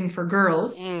big thing for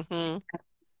girls. Hmm.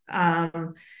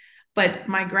 Um, but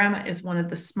my grandma is one of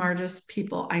the smartest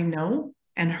people I know,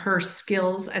 and her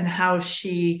skills and how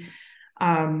she,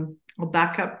 will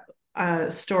back up a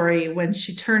story. When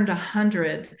she turned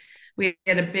 100, we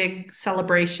had a big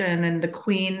celebration, and the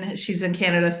Queen, she's in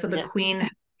Canada, so the Yeah. Queen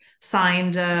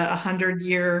signed a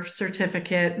 100-year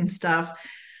certificate and stuff.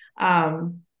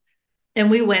 Um, and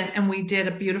we went and we did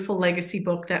a beautiful legacy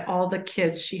book that all the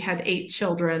kids, she had 8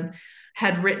 children,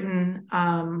 had written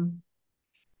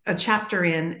a chapter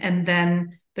in, and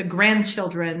then the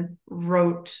grandchildren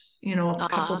wrote, a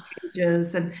couple Ah. of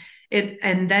pages, and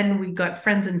then we got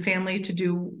friends and family to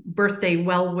do birthday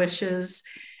well wishes.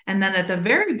 And then at the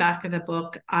very back of the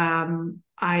book,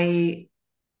 I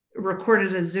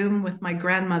recorded a Zoom with my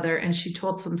grandmother and she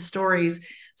told some stories.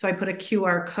 So I put a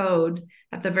QR code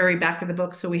at the very back of the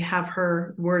book so we have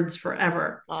her words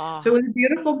forever. So Ah. it was a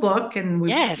beautiful book, and we've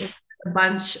Yes. a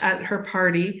bunch at her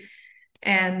party.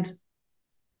 And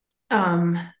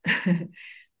um,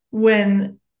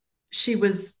 when she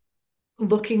was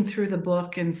looking through the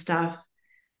book and stuff,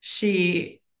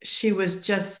 she was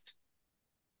just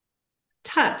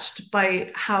touched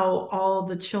by how all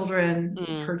the children,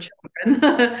 Mm, her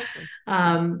children,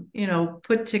 mm,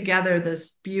 put together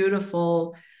this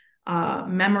beautiful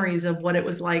memories of what it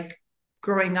was like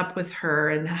growing up with her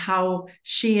and how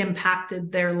she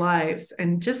impacted their lives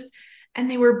and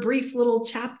they were brief little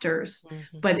chapters,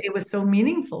 mhm, but it was so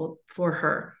meaningful for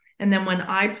her. And then when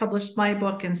I published my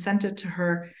book and sent it to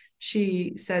her,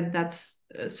 she said, "That's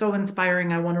so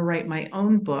inspiring. I want to write my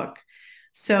own book."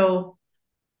 So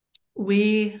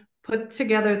we put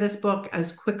together this book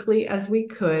as quickly as we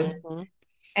could. mhm.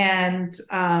 And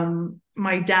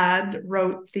my dad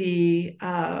wrote the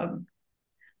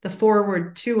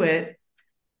foreword to it,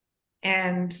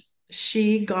 and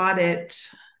she got it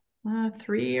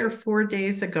 3 or 4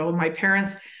 days ago.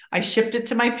 I shipped it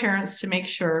to my parents to make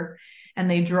sure, and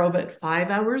they drove it 5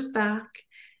 hours back.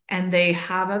 And they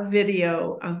have a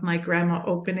video of my grandma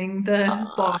opening the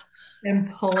Ah, box and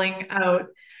pulling out.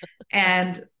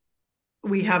 And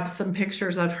we have some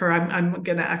pictures of her. I'm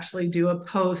going to actually do a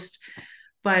post,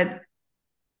 but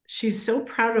she's so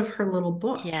proud of her little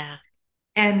book. yeah.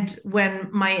 And when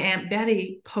my Aunt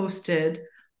Betty posted,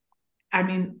 I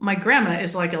mean, my grandma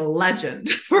is like a legend,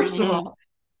 first of Mhm. all.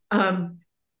 Um,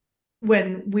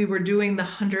 when we were doing the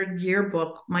 100-year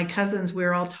book, my cousins, we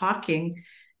were all talking,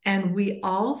 and we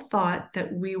all thought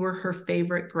that we were her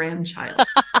favorite grandchild.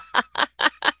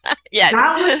 Yes,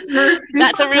 That was her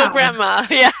that's a real superpower. grandma.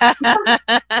 Yeah.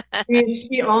 I mean,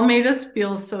 she all made us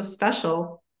feel so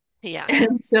special. Yeah.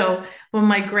 And so when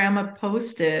my grandma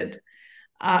posted,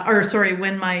 or sorry,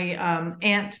 when my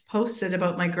aunt posted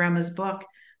about my grandma's book,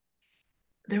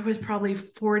 there was probably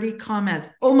 40 comments.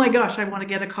 Oh my gosh, I want to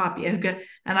get a copy. And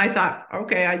I thought,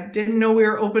 okay, I didn't know we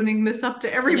were opening this up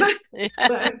to everybody,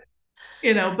 but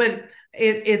but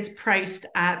it's priced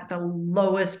at the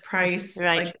lowest price.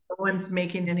 Right. Like no one's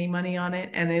making any money on it,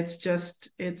 and it's just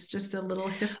a little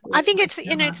history I of think my it's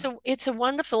grandma. it's a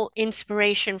wonderful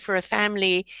inspiration for a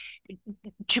family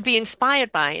to be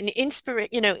inspired by. And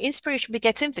inspiration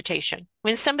begets invitation.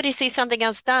 When somebody sees something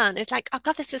else done, it's like, oh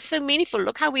God, this is so meaningful.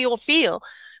 Look how we all feel.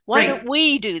 Why don't Right.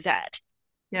 we do that?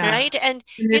 Yeah. Right? And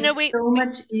And you know, it's so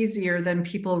much easier than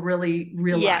people really yeah,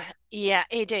 realize. yeah,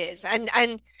 it is. And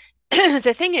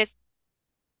the thing is,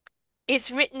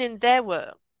 it's written in their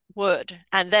word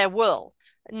and their world,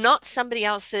 not somebody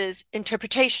else's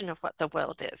interpretation of what the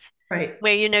world is. Right.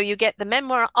 Where, you get the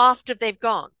memoir after they've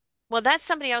gone. Well, that's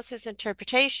somebody else's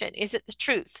interpretation. Is it the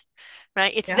truth?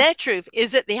 Right? It's Yeah. their truth.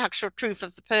 Is it the actual truth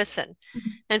of the person?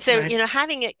 And so, Right.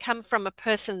 having it come from a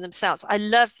person themselves, I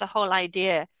love the whole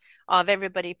idea of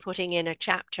everybody putting in a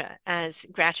chapter as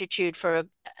gratitude for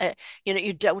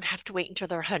you don't have to wait until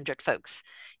there are 100 folks.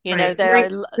 Right. There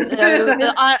Right.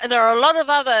 are there are a lot of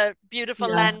other beautiful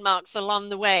Yeah. landmarks along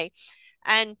the way.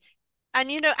 And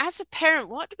as a parent,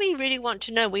 what do we really want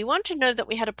to know? We want to know that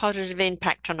we had a positive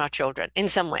impact on our children in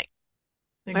some way,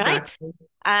 right? Exactly.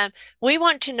 Um, we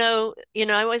want to know,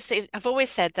 I've always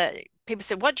said that people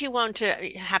say, what do you want to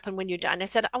happen when you die? And I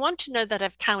said, I want to know that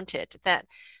I've counted, that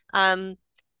um,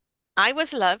 I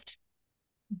was loved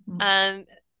Mhm. um,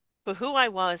 for who I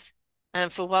was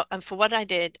and for what I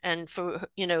did and for,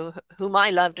 whom I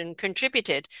loved and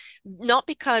contributed, not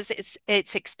because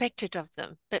it's expected of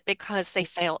them, but because they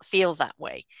feel that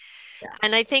way. Yeah.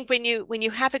 And I think when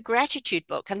you have a gratitude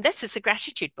book, and this is a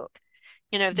gratitude book,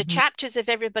 the Mhm. chapters of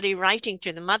everybody writing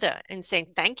to the mother and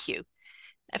saying thank you,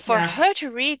 for Yeah. her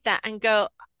to read that and go,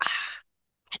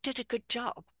 I did a good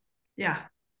job. Yeah.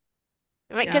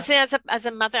 Right? Yeah. Because as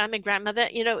a mother, I'm a grandmother,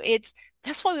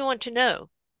 that's what we want to know.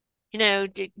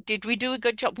 Did we do a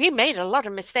good job? We made a lot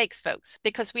of mistakes, folks,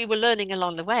 because we were learning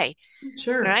along the way,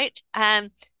 Sure. right?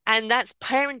 And that's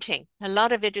parenting. A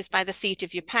lot of it is by the seat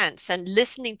of your pants and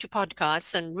listening to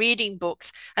podcasts and reading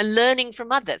books and learning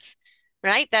from others,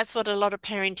 right? That's what a lot of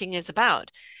parenting is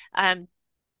about. Um,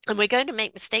 and we're going to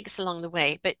make mistakes along the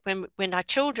way, but when our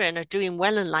children are doing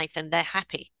well in life and they're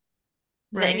happy,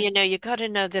 then Right. you got to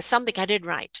know there's something I did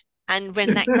right. And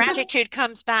when that gratitude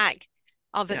comes back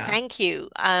of the Yeah. thank you,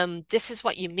 this is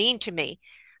what you mean to me.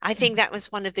 I think that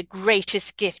was one of the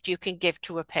greatest gift you can give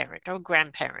to a parent or a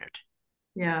grandparent.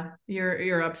 Yeah.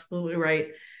 You're absolutely right.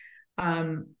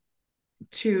 Um,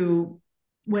 to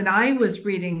when I was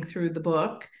reading through the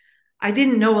book, I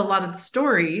didn't know a lot of the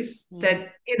stories Mm.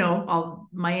 that, all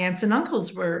my aunts and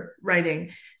uncles were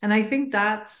writing. And I think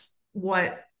that's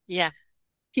what Yeah.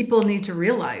 people need to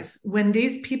realize. When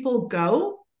these people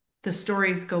go, the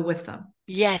stories go with them.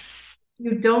 Yes.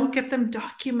 you don't get them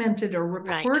documented or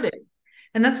Right, recorded.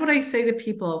 And that's what I say to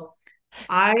people.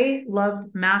 I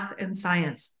loved math and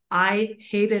science. I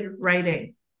hated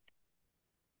writing.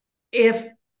 If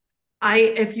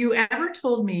if you ever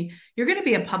told me you're going to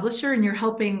be a publisher and you're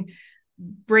helping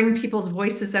bring people's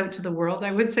voices out to the world,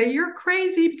 I would say you're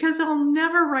crazy because I'll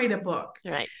never write a book.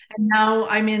 right. And now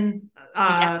I'm in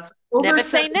Yep. over Never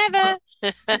say seven never.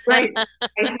 books. Right.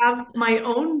 I have my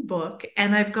own book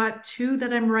and I've got two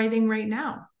that I'm writing right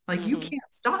now. Like you Hmm.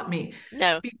 can't stop me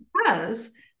No. because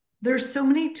there's so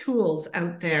many tools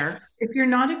out there. Yes. If you're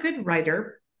not a good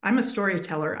writer, I'm a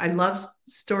storyteller. I love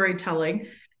storytelling.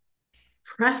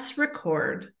 Press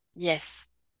record, Yes.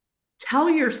 tell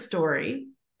your story,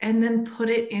 and then put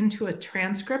it into a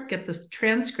transcript, get the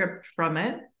transcript from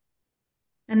it.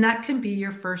 And that can be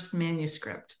your first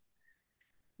manuscript.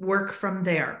 Work from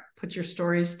there, put your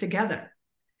stories together.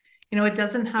 It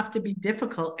doesn't have to be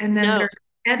difficult. And then No. there's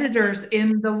editors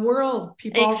in the world,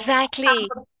 people Exactly.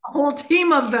 have a whole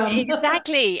team of them.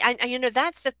 Exactly. And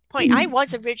that's the point. I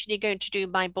was originally going to do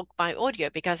my book by audio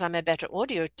because I'm a better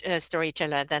audio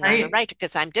storyteller than I'm a Right. writer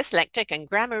because I'm dyslexic and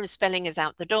grammar and spelling is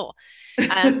out the door.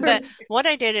 But what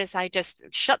I did is I just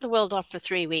shut the world off for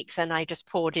 3 weeks and I just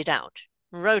poured it out,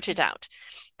 wrote it out.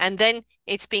 And then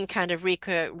it's been kind of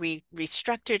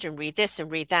restructured and read this and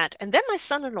read that. And then my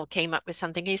son-in-law came up with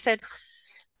something. He said,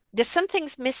 there's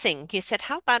something's missing. He said,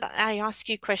 how about I ask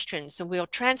you questions and we'll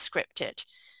transcript it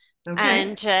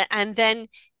Okay. and then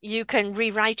you can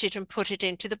rewrite it and put it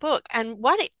into the book. And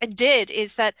what it did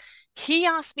is that he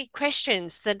asked me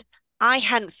questions that I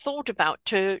hadn't thought about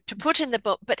to put in the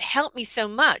book, but helped me so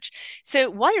much. So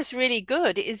what is really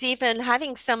good is even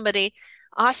having somebody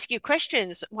ask you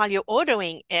questions while you're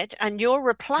ordering it, and your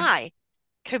reply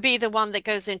could be the one that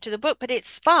goes into the book, but it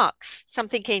sparks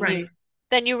something in you. Right.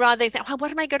 Then you rather think, well,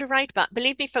 what am I going to write about?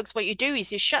 Believe me, folks, what you do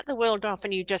is you shut the world off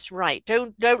and you just write.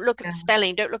 Don't look at Yeah.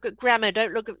 spelling, don't look at grammar,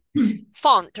 don't look at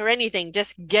font or anything.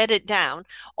 Just get it down.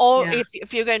 Or Yeah.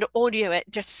 if you're going to audio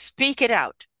it, just speak it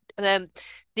out.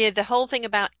 The whole thing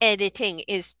about editing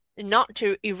is not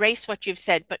to erase what you've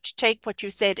said, but to take what you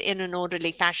said in an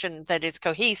orderly fashion that is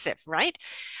cohesive, right?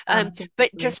 But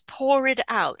Absolutely. just pour it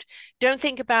out. Don't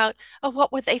think about, oh,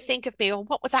 what would they think of me or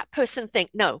what would that person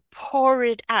think? No, pour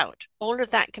it out. All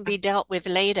of that can be dealt with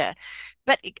later.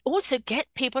 But also get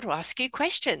people to ask you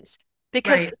questions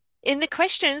because Right. in the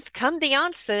questions come the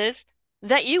answers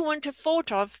that you wouldn't have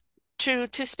thought of to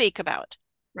speak about.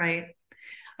 Right.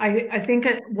 I think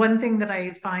one thing that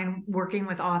I find working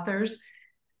with authors,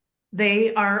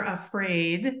 they are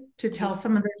afraid to Mhm. tell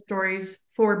some of their stories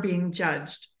for being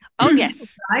judged. Oh, What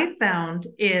yes. I found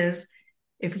is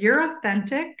if you're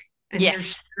authentic and you're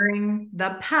Yes. sharing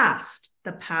the past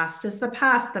is the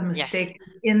past, the Yes. mistake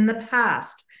is in the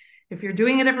past. If you're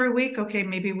doing it every week, okay,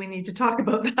 maybe we need to talk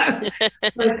about that.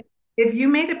 But if you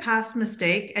made a past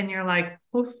mistake and you're like,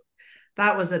 oof,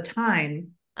 that was a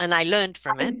time, And I learned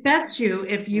from I it. bet you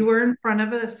if you Mm. were in front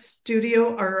of a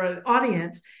studio or an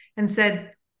audience and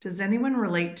said, does anyone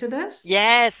relate to this?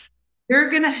 Yes. You're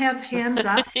going to have hands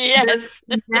up. They're Yes.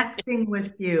 connecting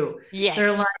with you.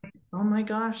 They're Yes. like, oh my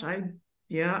gosh,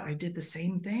 yeah, I did the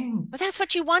same thing. Well, that's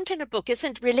what you want in a book,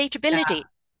 isn't Yeah, relatability?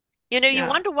 You yeah,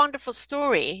 want a wonderful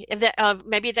story that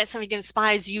maybe that's something that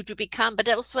inspires you to become, but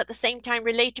also at the same time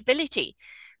relatability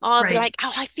of right. like,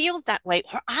 oh, I feel that way,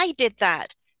 or I did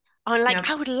that, or like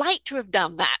Yeah, I would like to have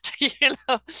done that, yeah.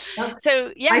 So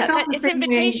I yeah, felt the it's same way.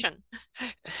 invitation.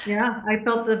 Yeah, I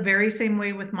felt the very same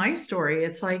way with my story.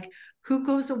 It's like, who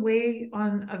goes away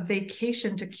on a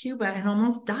vacation to Cuba and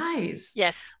almost dies?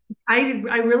 Yes. I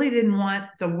really didn't want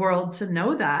the world to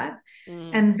know that.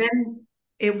 Mm. And then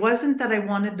it wasn't that I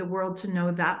wanted the world to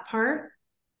know that part.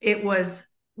 It was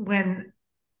when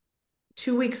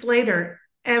 2 weeks later,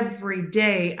 every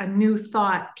day a new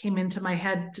thought came into my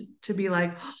head to be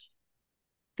like, oh,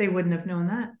 they wouldn't have known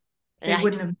that. They Right.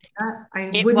 wouldn't have known that. I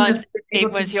It wouldn't have was been it able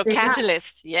to was your say that.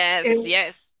 catalyst. It, Yes,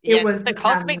 yes, it yes. was The the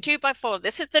cosmic catalyst. 2x4.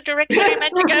 This is the direction you're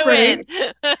meant to go in. Right.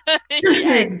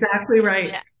 Yes. Exactly right.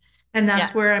 Yeah. And Yeah.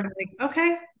 that's where I'm like,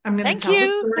 okay, I'm going to Thank tell the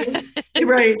you. story.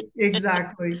 Right.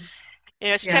 Exactly.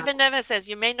 As Yeah. Trevor Never says,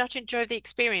 you may not enjoy the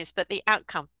experience, but the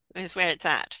outcome is where it's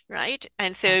at, right?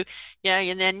 And so, yeah,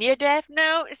 and then near death,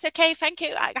 no, it's okay, thank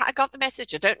you. I got the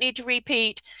message. I don't need to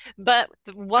repeat. But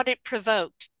what it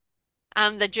provoked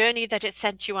and the journey that it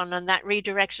sent you on and that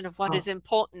redirection of what is Oh,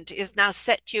 important is now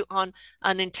set you on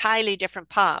an entirely different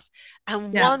path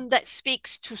and yeah. one that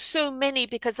speaks to so many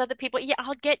because other people, yeah,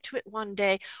 I'll get to it one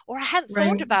day, or I hadn't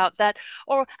thought Right. about that,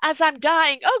 or as I'm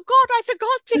dying, oh God, I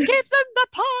forgot to give them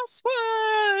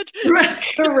Right.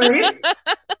 the Right.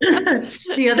 password.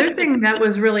 The other thing that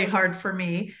was really hard for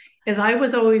me is I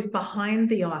was always behind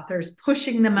the authors,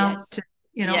 pushing them out Yes. to,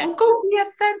 oh, Yes. go be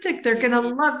authentic. They're gonna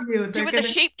Mm. love you. You They're were the gonna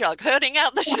sheepdog herding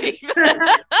out the sheep.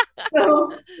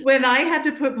 So when I had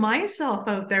to put myself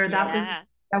out there, Yeah.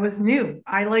 that was new.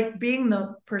 I like being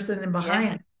the person in Yeah.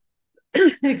 behind.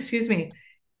 Excuse me.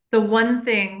 The one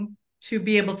thing to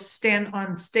be able to stand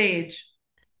on stage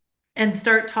and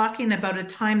start talking about a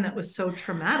time that was so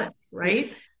traumatic, right?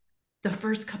 Yes. The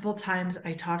first couple times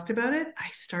I talked about it, I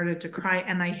started to cry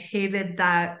and I hated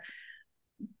that,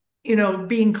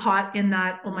 being caught in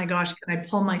that, oh my Mm. gosh, can I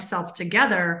pull myself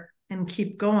together and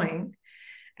keep going?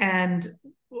 And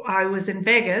I was in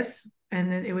Vegas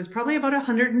and it was probably about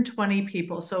 120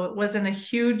 people. So it wasn't a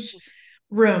huge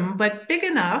room, but big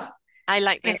enough. I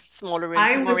like the And smaller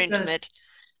rooms, I the more was just, intimate.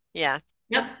 Yeah.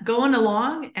 yep, going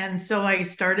along. And so I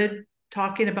started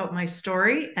talking about my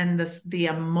story and the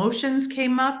emotions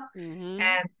came up Hmm.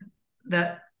 and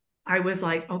the I was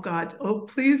like, oh God, oh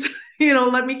please,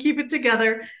 let me keep it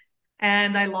together.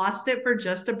 And I lost it for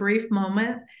just a brief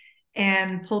moment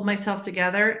and pulled myself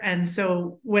together. And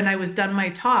so when I was done my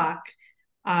talk,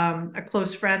 a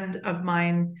close friend of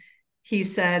mine, he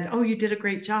said, oh, you did a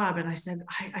great job. And I said,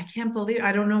 I can't believe,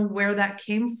 I don't know where that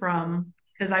came Hmm. from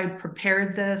because I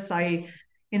prepared this.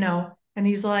 And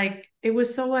he's like, it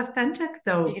was so authentic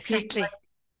though. People, Exactly.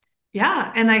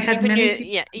 yeah. And I had People many knew,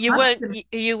 people yeah, come up to me.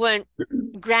 you weren't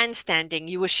grandstanding,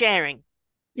 you were sharing.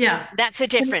 Yeah. That's the And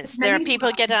difference. There are many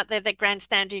people get times, out there that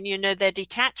grandstand and they're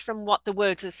detached from what the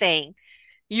words are saying.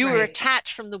 You were right.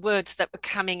 attached from the words that were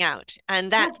coming out,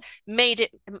 and Yeah, that made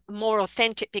it more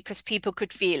authentic because people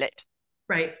could feel it.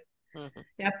 right. Hmm.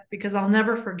 Yep. Because I'll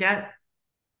never forget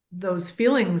those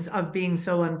feelings of being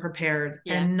so unprepared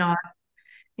Yeah, and not,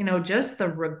 just the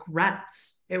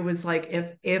regrets. It was like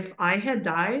if I had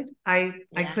died, I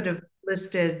yeah. could have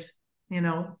listed,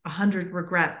 100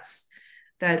 regrets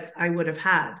that I would have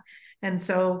had. And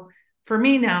so for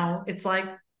me now, it's like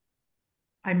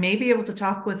I may be able to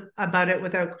talk with about it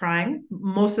without crying.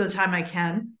 Most of the time I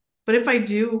can. But if I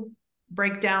do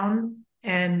break down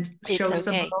and It's show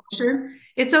some okay. emotion,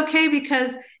 it's okay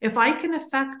because if I can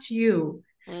affect you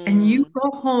and you Mm, go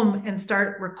home and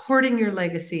start recording your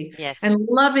legacy yes. and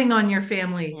loving on your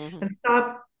family Hmm. and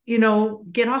stop,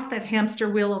 get off that hamster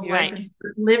wheel of You're life right. and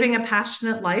start living a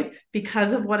passionate life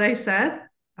because of what I said,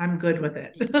 I'm good with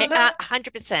it.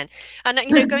 100%.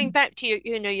 And going back to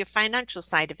your financial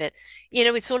side of it,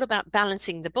 it's all about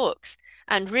balancing the books.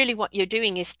 And really what you're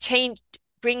doing is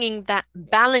bringing that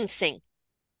balancing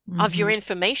of your Mhm.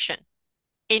 information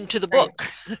into the Right.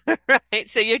 book, right?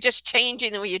 So you're just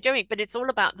changing the way you're doing, but it's all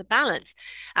about the balance.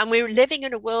 And we're living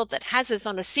in a world that has us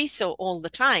on a seesaw all the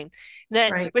time,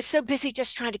 that Right. we're so busy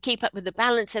just trying to keep up with the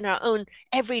balance in our own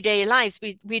everyday lives.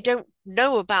 We don't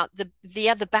know about the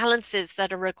other balances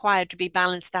that are required to be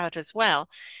balanced out as well.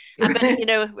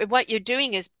 But what you're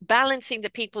doing is balancing the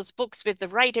people's books with the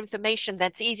right information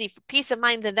that's easy for peace of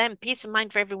mind to them, peace of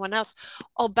mind for everyone else,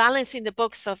 or balancing the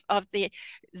books of the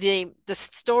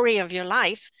story of your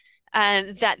life,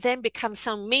 that then becomes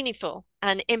so meaningful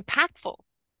and impactful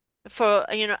for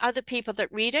other people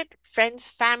that read it, friends,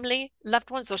 family,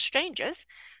 loved ones, or strangers,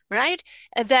 right?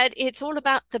 That it's all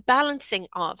about the balancing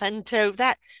of, and so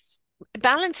that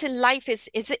balance in life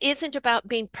isn't about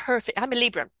being perfect. I'm a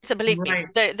Libra, so believe me,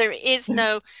 Right. there is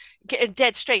no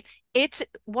dead straight. It's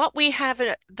what we have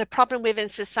the problem with in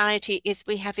society is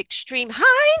we have extreme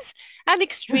highs and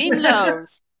extreme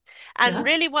lows. And Yeah.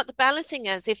 really, what the balancing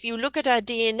is, if you look at our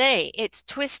DNA, it's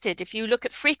twisted. If you look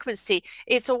at frequency,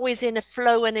 it's always in a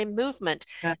flow and in movement.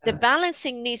 The Yes.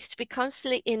 balancing needs to be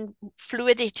constantly in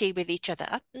fluidity with each other,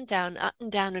 up and down,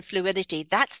 and fluidity.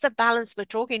 That's the balance we're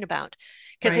talking about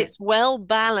because Right. it's well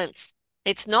balanced.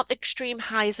 It's not extreme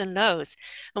highs and lows.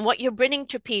 And what you're bringing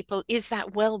to people is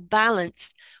that well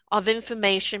balance of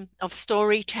information, of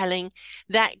storytelling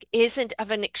that isn't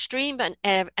of an extreme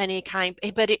any kind,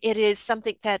 but it is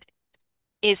something that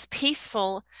is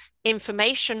peaceful,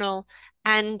 informational,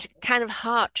 and kind of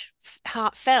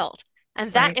heartfelt.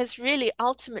 And that Right. is really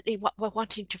ultimately what we're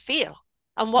wanting to feel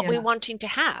and what we're Yeah. wanting to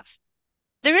have.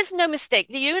 There is no mistake.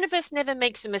 The universe never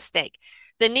makes a mistake.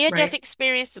 The near-death Right.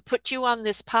 experience that put you on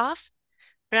this path,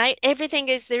 right? Everything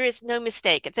is there is no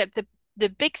mistake. The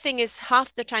big thing is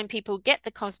half the time people get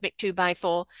the cosmic two by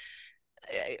four.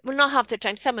 Well, not half the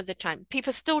time, some of the time.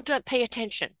 People still don't pay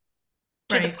attention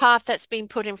to the Right. path that's been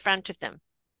put in front of them.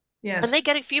 And they Yes.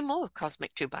 get a few more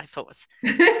cosmic two by fours.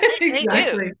 They do.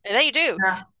 Exactly. They do.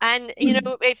 Yeah. And,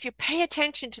 if you pay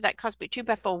attention to that cosmic two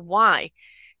by four, why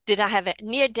did I have a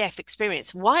near-death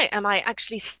experience? Why am I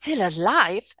actually still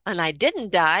alive and I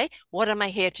didn't die? What am I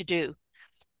here to do?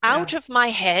 Out Yeah. of my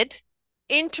head,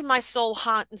 into my soul,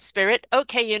 heart, and spirit.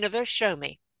 Okay, universe, show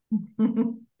me.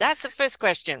 That's the first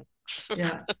question.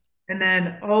 Yeah. And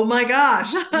then, oh my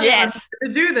gosh, I'm Yes.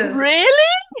 going to do this.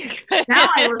 Really? Now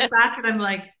I look back and I'm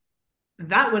like,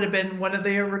 that would have been one of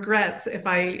their regrets if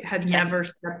I had Yes. never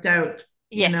stepped out,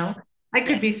 you know. Yes. I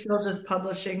could be Yes. still just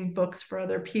publishing books for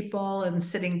other people and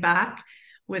sitting back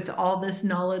with all this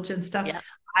knowledge and stuff. Yeah.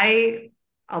 I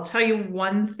I'll tell you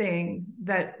one thing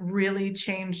that really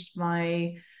changed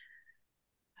my,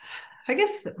 I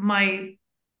guess, my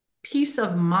peace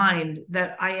of mind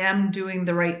that I am doing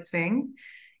the right thing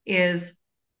is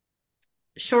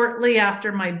shortly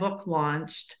after my book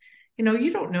launched,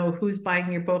 you don't know who's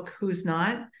buying your book, who's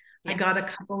not. I Yeah. got a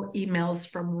couple emails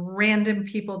from random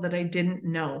people that I didn't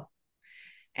know.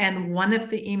 And one of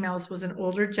the emails was an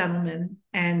older gentleman,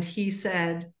 and he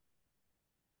said,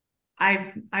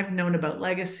 I've known about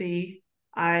Legacy.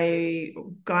 I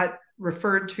got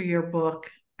referred to your book.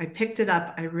 I picked it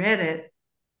up, I read it.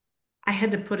 I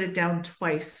had to put it down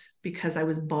twice because I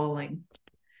was bawling.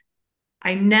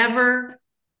 I never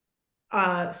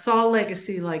saw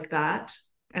Legacy like that.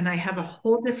 And I have a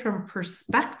whole different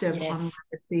perspective on Yes.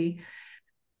 Legacy.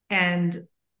 And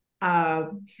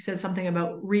he said something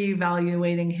about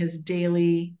reevaluating his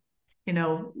daily,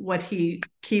 what he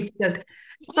keeps as.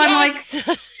 So I'm like, Yes.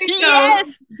 go,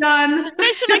 Yes. done.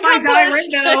 Mission If I die right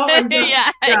accomplished. now, I'm done.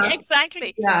 Yeah, Yeah,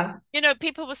 exactly. yeah,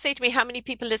 People will say to me, how many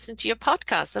people listen to your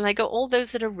podcast? And I go, all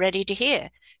those that are ready to hear.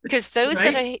 Because those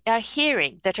that right. are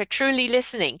hearing, that are truly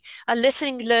listening, are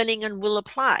listening, learning, and will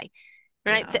apply.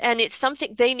 Right. Yeah, And it's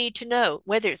something they need to know,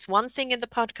 whether it's one thing in the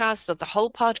podcast or the whole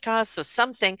podcast or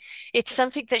something, it's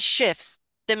something that shifts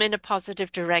them in a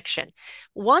positive direction.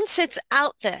 Once it's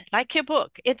out there, like your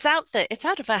book, it's out there, it's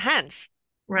out of our hands.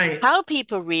 right, How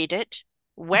people read it,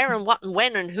 where and what and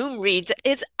when and whom reads it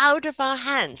is out of our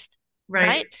hands, right,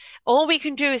 right? All we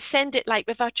can do is send it like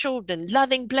with our children,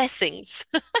 loving blessings.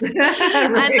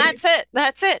 And right. that's it.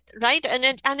 That's it, right?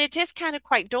 And it is kind of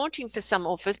quite daunting for some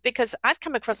authors because I've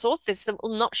come across authors that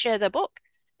will not share their book.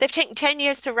 They've taken 10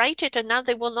 years to write it and now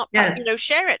they will not, Yes,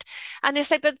 share it. And they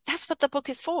say, but that's what the book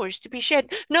is for, is to be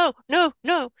shared. No, no,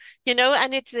 no,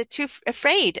 and it's they're too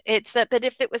afraid. It's that, but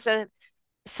if it was a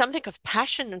something of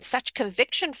passion and such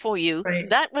conviction for you, right.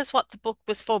 that was what the book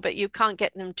was for, but you can't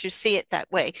get them to see it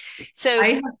that way. So,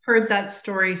 I have heard that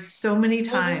story so many mhm,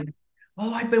 times.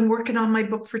 Oh, I've been working on my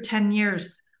book for 10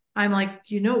 years. I'm like,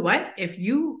 you know what? If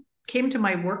you came to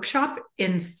my workshop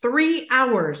in 3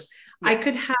 hours, I yeah,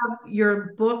 could have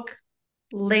your book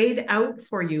laid out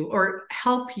for you or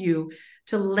help you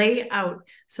to lay out.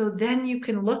 So then you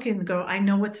can look and go, I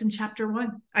know what's in chapter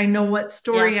one. I know what yeah,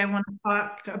 story I want to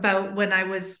talk about when I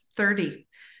was 30.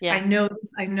 I yeah. know,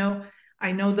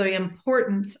 I know the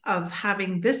importance of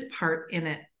having this part in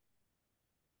it.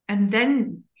 And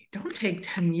then don't take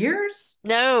 10 years.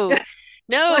 No, Like,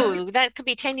 no, that could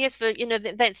be 10 years for,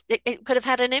 it could have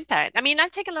had an impact. I mean,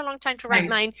 I've taken a long time to write right,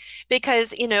 mine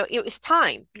because, it was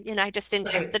time. I just didn't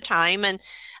have right. the time. And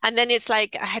then it's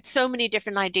like I had so many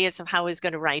different ideas of how I was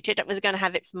going to write it. I was going to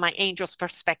have it from my angel's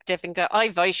perspective and go, oh,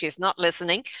 voice, she's not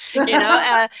listening, you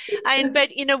know. But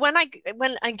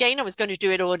when again, I was going to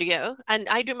do it audio and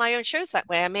I do my own shows that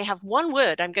way. I may have one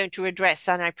word I'm going to address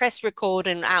and I press record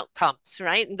and out comes,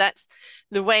 right? And that's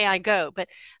the way I go.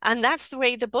 And that's the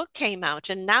way the book came out.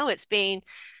 And now it's been,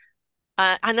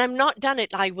 and I'm not done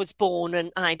it. I was born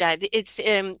and I died.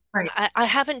 Right. I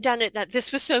haven't done it that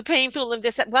this was so painful and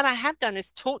this. What I have done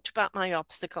is talked about my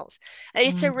obstacles.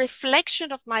 It's a Mm,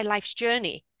 reflection of my life's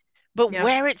journey, but yep.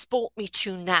 where it's brought me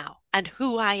to now and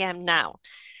who I am now.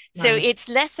 So Nice. it's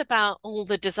less about all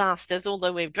the disasters,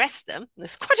 although we've addressed them.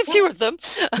 There's quite a few of them.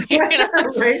 Right.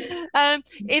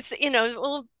 It's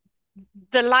all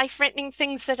the life-threatening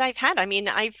things that I've had. I mean,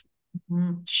 I've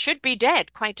Mm. should be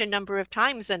dead quite a number of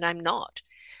times and I'm not.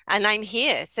 And I'm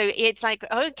here. So it's like,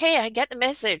 okay, I get the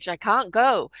message. I can't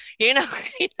go. You know,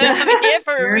 I'm here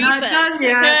for a You're not reason. done No,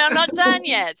 yet. I'm not done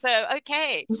yet. So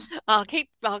okay, I'll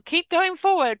keep going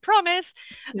forward, promise.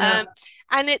 Yeah.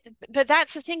 Um, but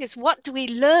that's the thing is what do we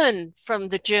learn from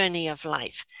the journey of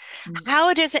life? Mm.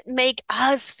 How does it make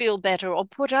us feel better or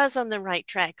put us on the right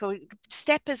track or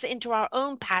step us into our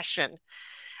own passion?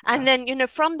 And Yeah. then,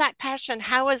 from that passion,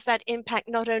 how has that impact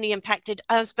not only impacted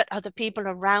us, but other people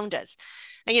around us?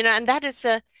 And that is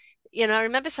I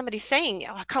remember somebody saying,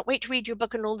 oh, I can't wait to read your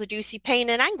book and all the juicy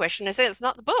pain and anguish. And I said, it's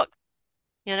not the book.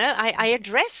 I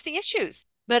address the issues,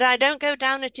 but I don't go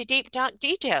down into deep, dark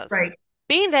details. Right.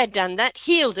 Been there, done that,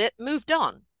 healed it, moved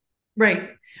on. Right.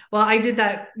 Well, I did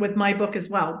that with my book as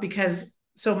well because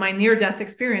so my near death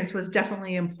experience was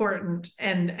definitely important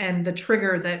and the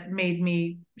trigger that made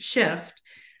me shift.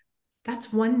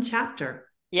 That's one chapter.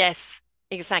 Yes,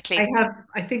 exactly.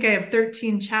 I think I have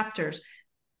 13 chapters.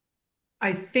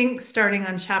 I think starting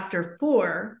on chapter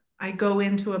 4, I go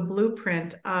into a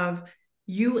blueprint of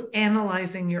you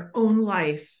analyzing your own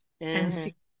life and Hmm.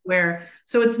 see where.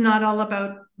 So it's not all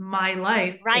about my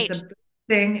life, it's Right. a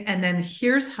thing. And then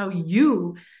here's how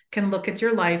you can look at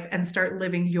your life and start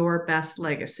living your best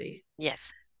legacy,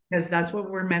 Yes. because that's what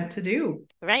we're meant to do.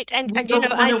 Right. We And you know,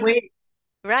 don't want to wait.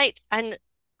 right. And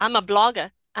I'm a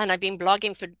blogger and I've been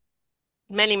blogging for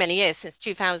many, many years, since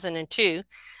 2002.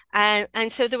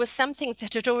 And so there were some things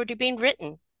that had already been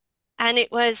written. And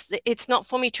it's not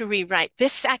for me to rewrite.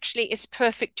 This actually is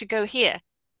perfect to go here.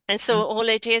 And so all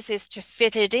it is to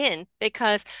fit it in,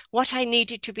 because what I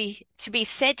needed to be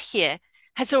said here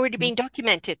has already been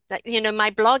documented. That,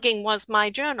 my blogging was my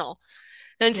journal.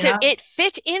 And so Yeah, it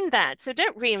fit in that. So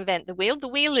don't reinvent the wheel. The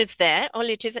wheel is there. All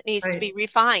it is, it needs to be right.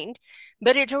 refined,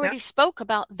 but it Yeah, already spoke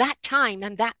about that time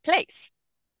and that place.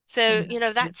 So,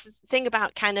 exactly. that's the thing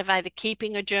about kind of either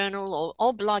keeping a journal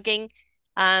or blogging.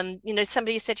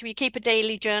 Somebody said to me, keep a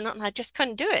daily journal, and I just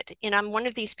couldn't do it. I'm one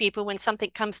of these people, when something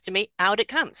comes to me, out it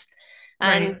comes.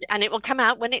 And Right. and it will come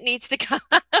out when it needs to come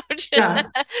out. Yeah.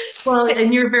 Well, So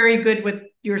and you're very good with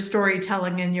your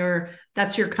storytelling and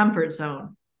that's your comfort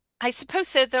zone. I suppose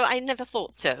so, though I never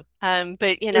thought so.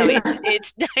 But Yeah.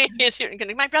 it's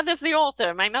my brother's the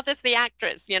author, my mother's the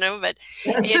actress, but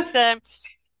it's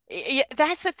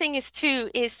that's the thing is too,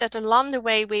 is that along the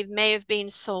way we may have been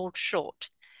sold short.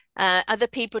 Other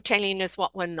people telling us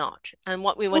what we're not and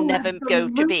what we will Oh, never go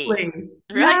to be. absolutely.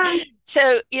 Right? Yeah.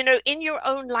 So, in your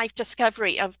own life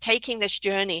discovery of taking this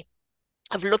journey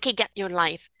of looking at your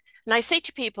life. And I say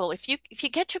to people, if you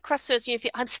get to a crossroads, you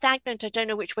feel I'm stagnant, I don't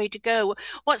know which way to go.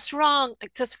 What's wrong?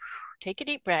 Just take a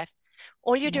deep breath.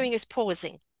 All you're Yeah. doing is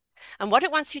pausing. And what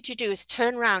it wants you to do is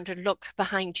turn around and look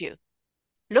behind you.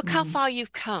 Look how Mm, far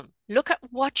you've come. Look at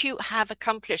what you have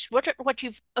accomplished. What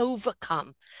you've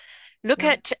overcome. Look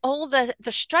yeah. at all the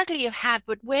struggle you have,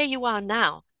 but where you are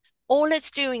now. All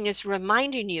it's doing is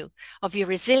reminding you of your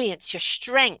resilience, your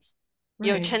strength,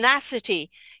 your Right.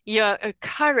 tenacity, your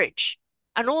courage,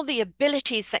 and all the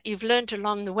abilities that you've learned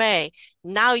along the way.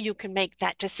 Now you can make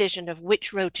that decision of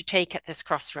which road to take at this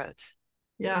crossroads.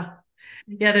 Yeah.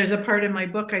 Yeah, there's a part in my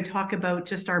book I talk about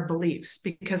just our beliefs,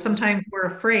 because Mm. sometimes we're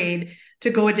afraid to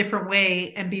go a different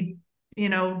way and be,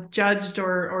 judged,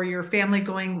 or your family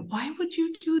going, "Why would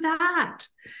you do that?"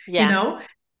 You Yeah. know?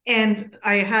 And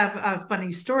I have a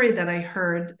funny story that I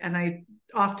heard, and I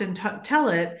often tell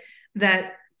it,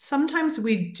 that sometimes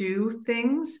we do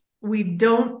things we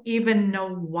don't even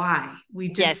know why. We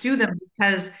just do Yes. them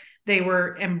because they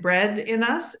were inbred in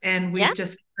us and Yeah. we've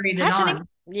just carried it Patterning. on.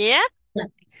 Yeah.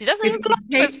 It doesn't If even belong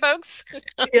you to us, take folks.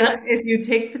 Yeah, if you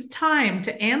take the time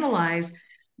to analyze,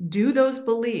 do those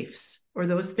beliefs or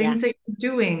those Yeah. things that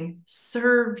you're doing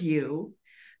serve you?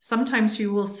 Sometimes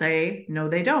you will say, no,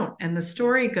 they don't. And the Mm.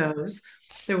 story goes,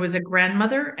 there was a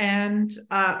grandmother and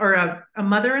or a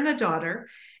mother and a daughter,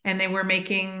 and they were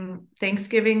making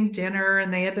Thanksgiving dinner,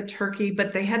 and they had the turkey,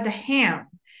 but they had the ham.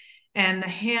 And the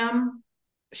ham,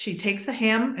 she takes the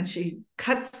ham and she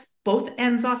cuts both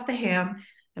ends off the ham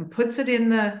and puts it in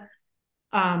the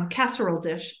casserole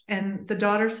dish. And the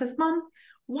daughter says, "Mom,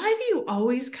 why do you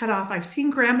always cut off? I've seen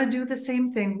grandma do the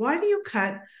same thing. Why do you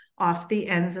cut off the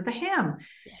ends of the ham?"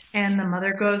 Yes. And the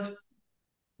mother goes,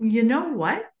 "You know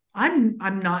what?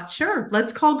 I'm not sure.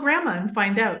 Let's call grandma and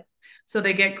find out." So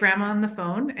they get grandma on the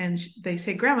phone and they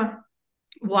say, "Grandma,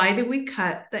 why do we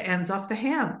cut the ends off the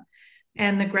ham?"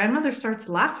 And the grandmother starts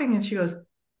laughing and she goes,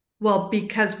 "Well,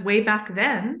 because way back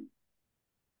then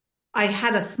I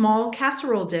had a small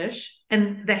casserole dish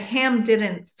and the ham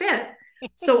didn't fit.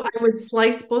 So I would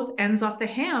slice both ends off the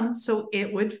ham so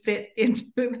it would fit into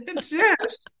the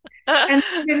dish." And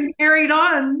then carried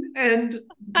on, and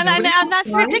nobody And knows that's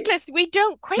why. ridiculous. We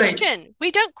don't Right. question.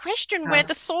 We don't question where Yeah.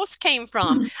 the source came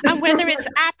from and whether it's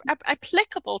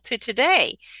applicable to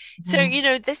today. So,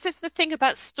 Mhm. this is the thing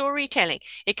about storytelling.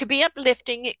 It could be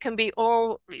uplifting, it can be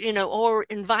or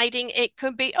inviting, it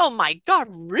could be, oh my God,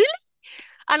 really?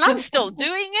 And I'm still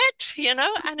doing it.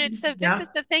 And it's so this Yeah. is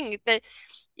the thing that,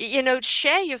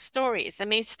 share your stories. I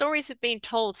mean, stories have been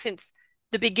told since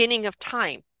the beginning of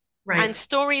time. And Right.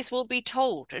 stories will be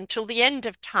told until the end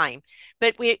of time.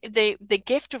 But the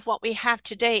gift of what we have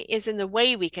today is in the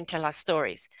way we can tell our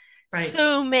stories. Right.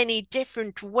 So many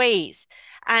different ways.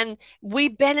 And we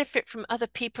benefit from other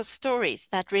people's stories,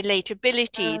 that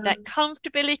relatability, that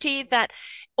comfortability, that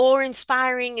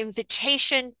awe-inspiring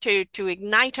invitation to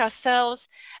ignite ourselves,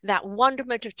 that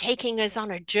wonderment of taking us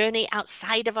on a journey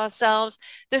outside of ourselves.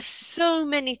 There's so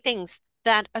many things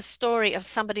that a story of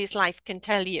somebody's life can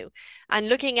tell you. And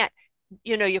looking at,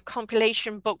 your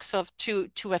compilation books of to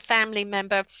a family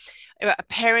member, a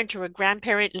parent or a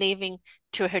grandparent leaving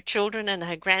to her children and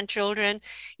her grandchildren,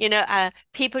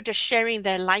 people just sharing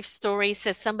their life stories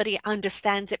so somebody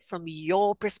understands it from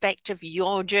your perspective,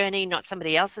 your journey, not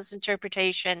somebody else's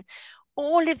interpretation.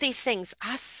 All of these things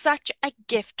are such a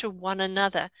gift to one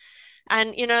another.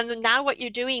 And, now what you're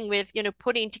doing with,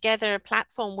 putting together a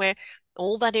platform where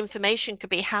all that information could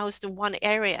be housed in one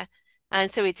area. And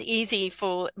so it's easy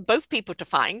for both people to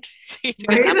find,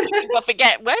 because how Right. many people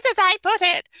forget, where did I put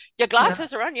it? Your Yeah.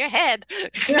 glasses are on your head.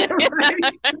 Yeah,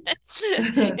 right.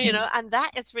 And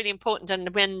that is really important.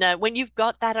 And when you've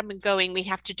got that up and going, we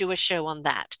have to do a show on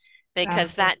that, because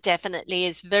Absolutely. that definitely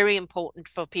is very important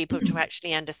for people to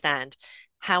actually understand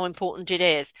how important it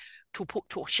is to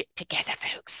put your shit together,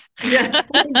 folks. Yeah,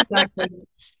 exactly.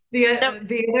 No,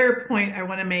 The other point I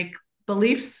want to make,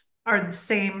 beliefs are the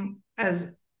same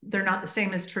as they're not the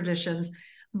same as traditions,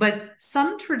 but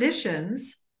some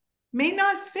traditions may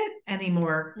not fit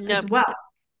anymore no, as well,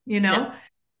 you no, know?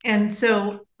 And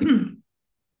so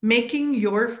making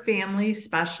your family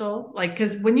special, like,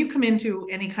 because when you come into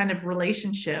any kind of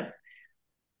relationship,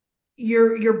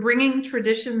 you're bringing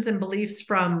traditions and beliefs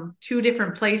from two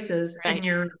different places and right.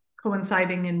 you're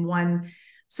coinciding in one.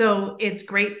 So it's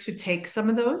great to take some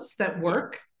of those that Yeah,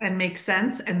 work and make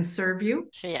sense and serve you,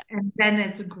 yeah, and then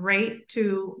it's great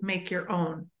to make your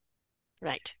own.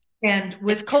 right. And It's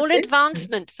with called tradition,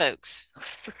 advancement,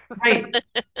 folks. right,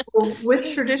 well,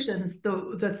 with traditions,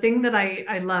 the thing that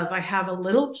I love, I have a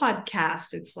little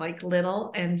podcast. It's like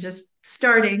little and just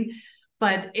starting,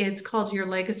 but it's called Your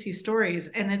Legacy Stories.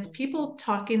 And it's people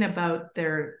talking about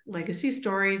their legacy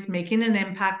stories, making an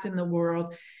impact in the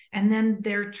world, and then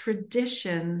their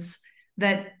traditions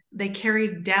that they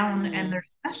carry down and Mm, they're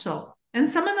special. And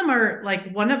some of them are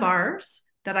like one of ours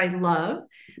that I love,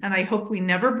 and I hope we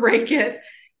never break it,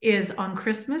 is on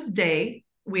Christmas Day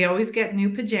we always get new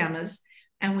pajamas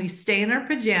and we stay in our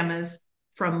pajamas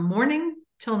from morning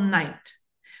till night.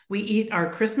 We eat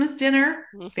our Christmas dinner,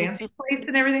 fancy plates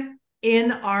and everything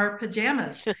in our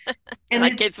pajamas. And my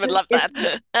kids would love it's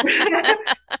that.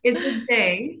 it's a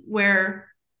day where,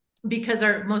 because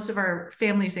our most of our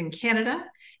families in Canada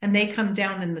and they come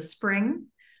down in the spring,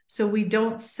 so we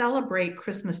don't celebrate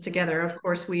Christmas Mm, together. Of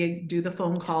course, we do the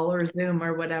phone yeah. call or Zoom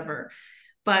or whatever,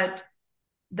 but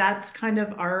that's kind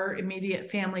of our immediate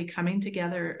family coming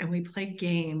together and we play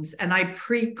games and I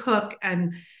pre-cook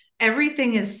and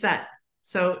everything is set.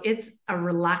 So it's a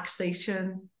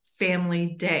relaxation family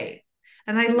day.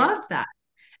 And I Yes, love that.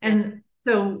 yes. And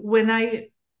so when I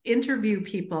interview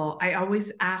people, I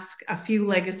always ask a few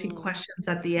legacy Mm, questions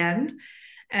at the end.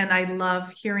 And I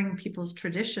love hearing people's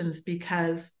traditions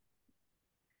because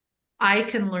I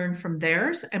can learn from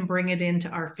theirs and bring it into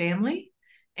our family.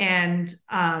 And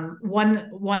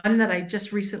one that I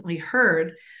just recently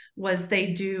heard was they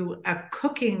do a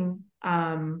cooking.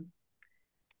 What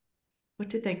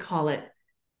did they call it?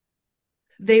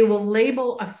 They will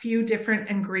label a few different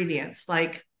ingredients,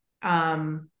 like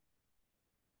um,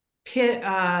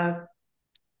 pe-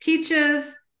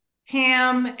 peaches,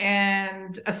 ham,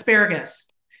 and asparagus,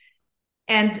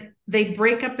 and they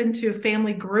break up into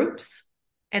family groups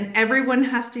and everyone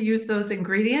has to use those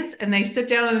ingredients and they sit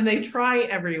down and they try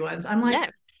everyone's. I'm like, yeah.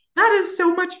 that is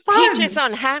so much Peaches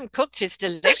fun. on ham cooked is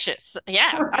delicious.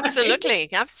 Yeah, Right? absolutely,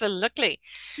 absolutely.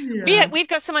 Yeah. We've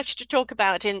got so much to talk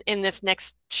about in this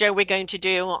next show we're going to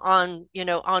do on,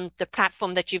 on the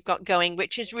platform that you've got going,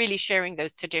 which is really sharing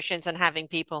those traditions and having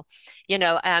people,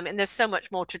 and there's so much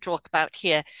more to talk about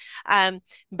here. Um,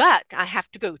 but I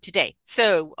have to go today.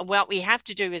 So what we have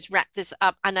to do is wrap this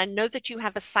up. And I know that you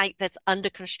have a site that's under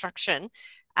construction.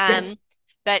 Yes. Um,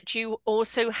 but you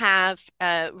also have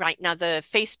right now the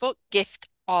Facebook Gift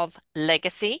of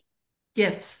Legacy,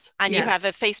 Gifts. and you Yes. have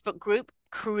a Facebook group,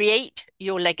 Create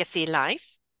Your Legacy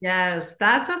Life. Yes.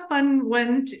 That's a fun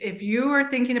one. If you are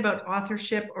thinking about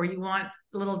authorship or you want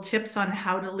little tips on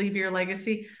how to leave your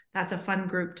legacy, that's a fun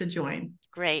group to join.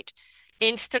 Great.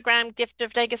 Instagram, Gift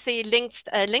of Legacy.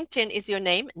 LinkedIn is your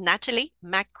name, Natalie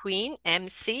McQueen,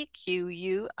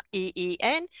 McQueen.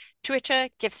 Twitter,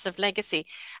 Gifts of Legacy.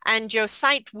 And your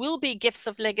site will be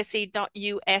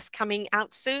giftsoflegacy.us coming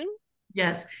out soon.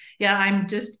 Yes. Yeah, I'm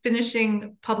just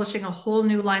finishing publishing a whole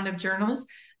new line of journals.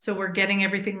 So we're getting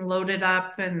everything loaded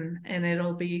up and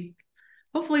it'll be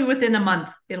hopefully within a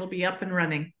month it'll be up and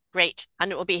running. Great.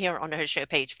 And it will be here on her show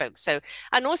page, folks. So,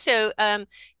 and also,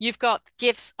 you've got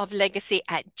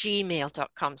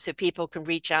giftsoflegacy@gmail.com so people can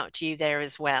reach out to you there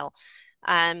as well.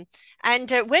 And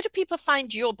where do people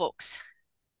find your books?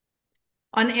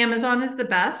 On Amazon is the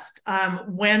best.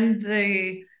 When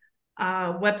the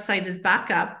website is back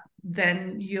up,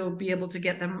 then you'll be able to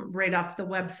get them right off the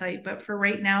website. But for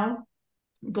right now,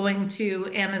 going to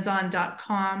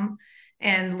Amazon.com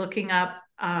and looking up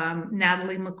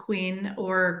Natalie McQueen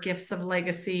or Gifts of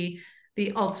Legacy,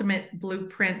 the ultimate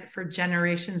blueprint for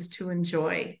generations to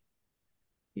enjoy.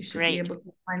 You should be Great. able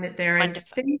to find it there. I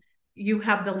Wonderful. think you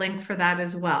have the link for that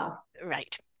as well.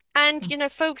 Right. And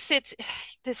folks,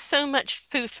 there's so much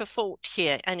food for thought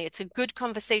here, and it's a good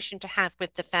conversation to have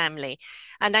with the family.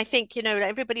 And I think,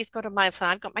 everybody's got a milestone.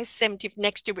 I've got my 70th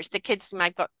next year, which the kids,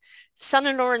 I've got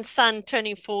son-in-law and son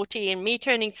turning 40 and me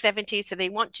turning 70. So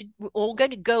we're all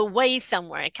going to go away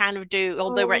somewhere and kind of do,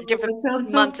 although we're Oh, at different that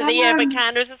sounds so months of the year, but fun.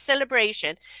 kind of as a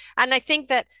celebration. And I think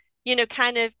that,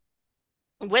 kind of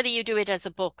whether you do it as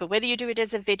a book or whether you do it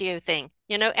as a video thing,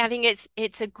 I think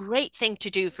it's a great thing to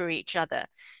do for each other.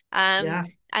 Um, Yeah.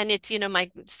 and it's,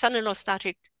 my son-in-law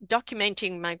started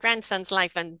documenting my grandson's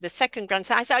life and the second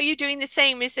grandson. I said, "Are you doing the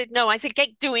same?" He said, "No." I said,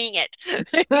 "Get doing it."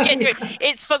 Get doing it.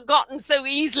 It's forgotten so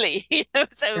easily,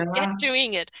 so Yeah. get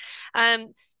doing it.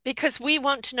 Um, because we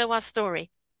want to know our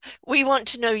story. We want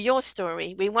to know your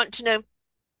story. We want to know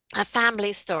a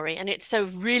family story. And it's so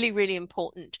really, really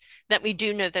important that we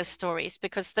do know those stories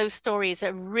because those stories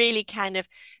are really kind of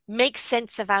make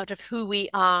sense of out of who we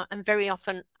are and very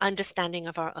often understanding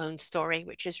of our own story,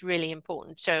 which is really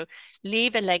important. So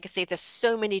leave a legacy. There's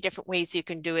so many different ways you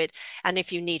can do it. And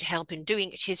if you need help in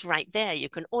doing it, she's right there. You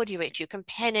can audio it, you can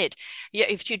pen it.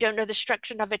 If you don't know the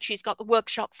structure of it, she's got the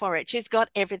workshop for it. She's got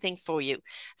everything for you.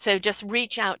 So just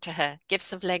reach out to her,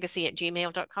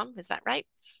 giftsoflegacy@gmail.com. Is that right?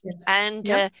 Yes. And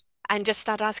Yep. and just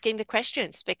start asking the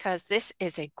questions because this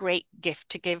is a great gift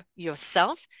to give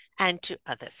yourself and to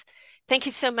others. Thank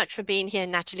you so much for being here,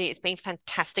 Natalie. It's been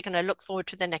fantastic, and I look forward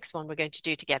to the next one we're going to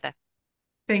do together.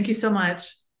 Thank you so much.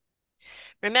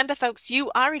 Remember, folks,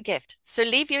 you are a gift, so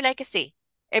leave your legacy.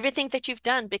 Everything that you've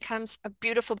done becomes a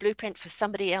beautiful blueprint for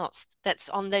somebody else that's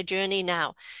on their journey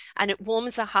now. And it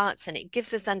warms our hearts and it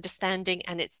gives us understanding,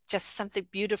 and it's just something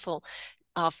beautiful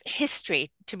of history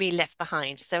to be left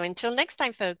behind. So until next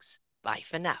time, folks, bye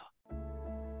for now.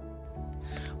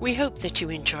 We hope that you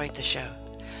enjoyed the show.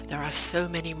 There are so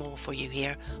many more for you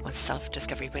here on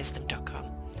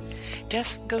selfdiscoverywisdom.com.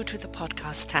 Just go to the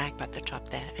podcast tab at the top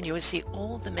there and you will see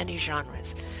all the many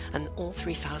genres and all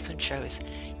 3,000 shows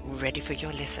ready for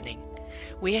your listening.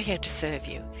 We are here to serve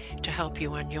you, to help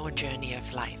you on your journey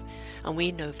of life, and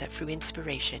we know that through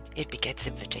inspiration, it begets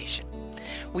invitation.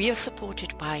 We are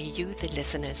supported by you, the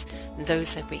listeners, and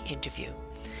those that we interview.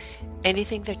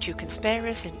 Anything that you can spare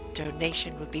us in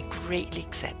donation would be greatly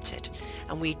accepted,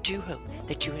 and we do hope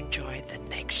that you enjoy the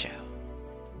next show.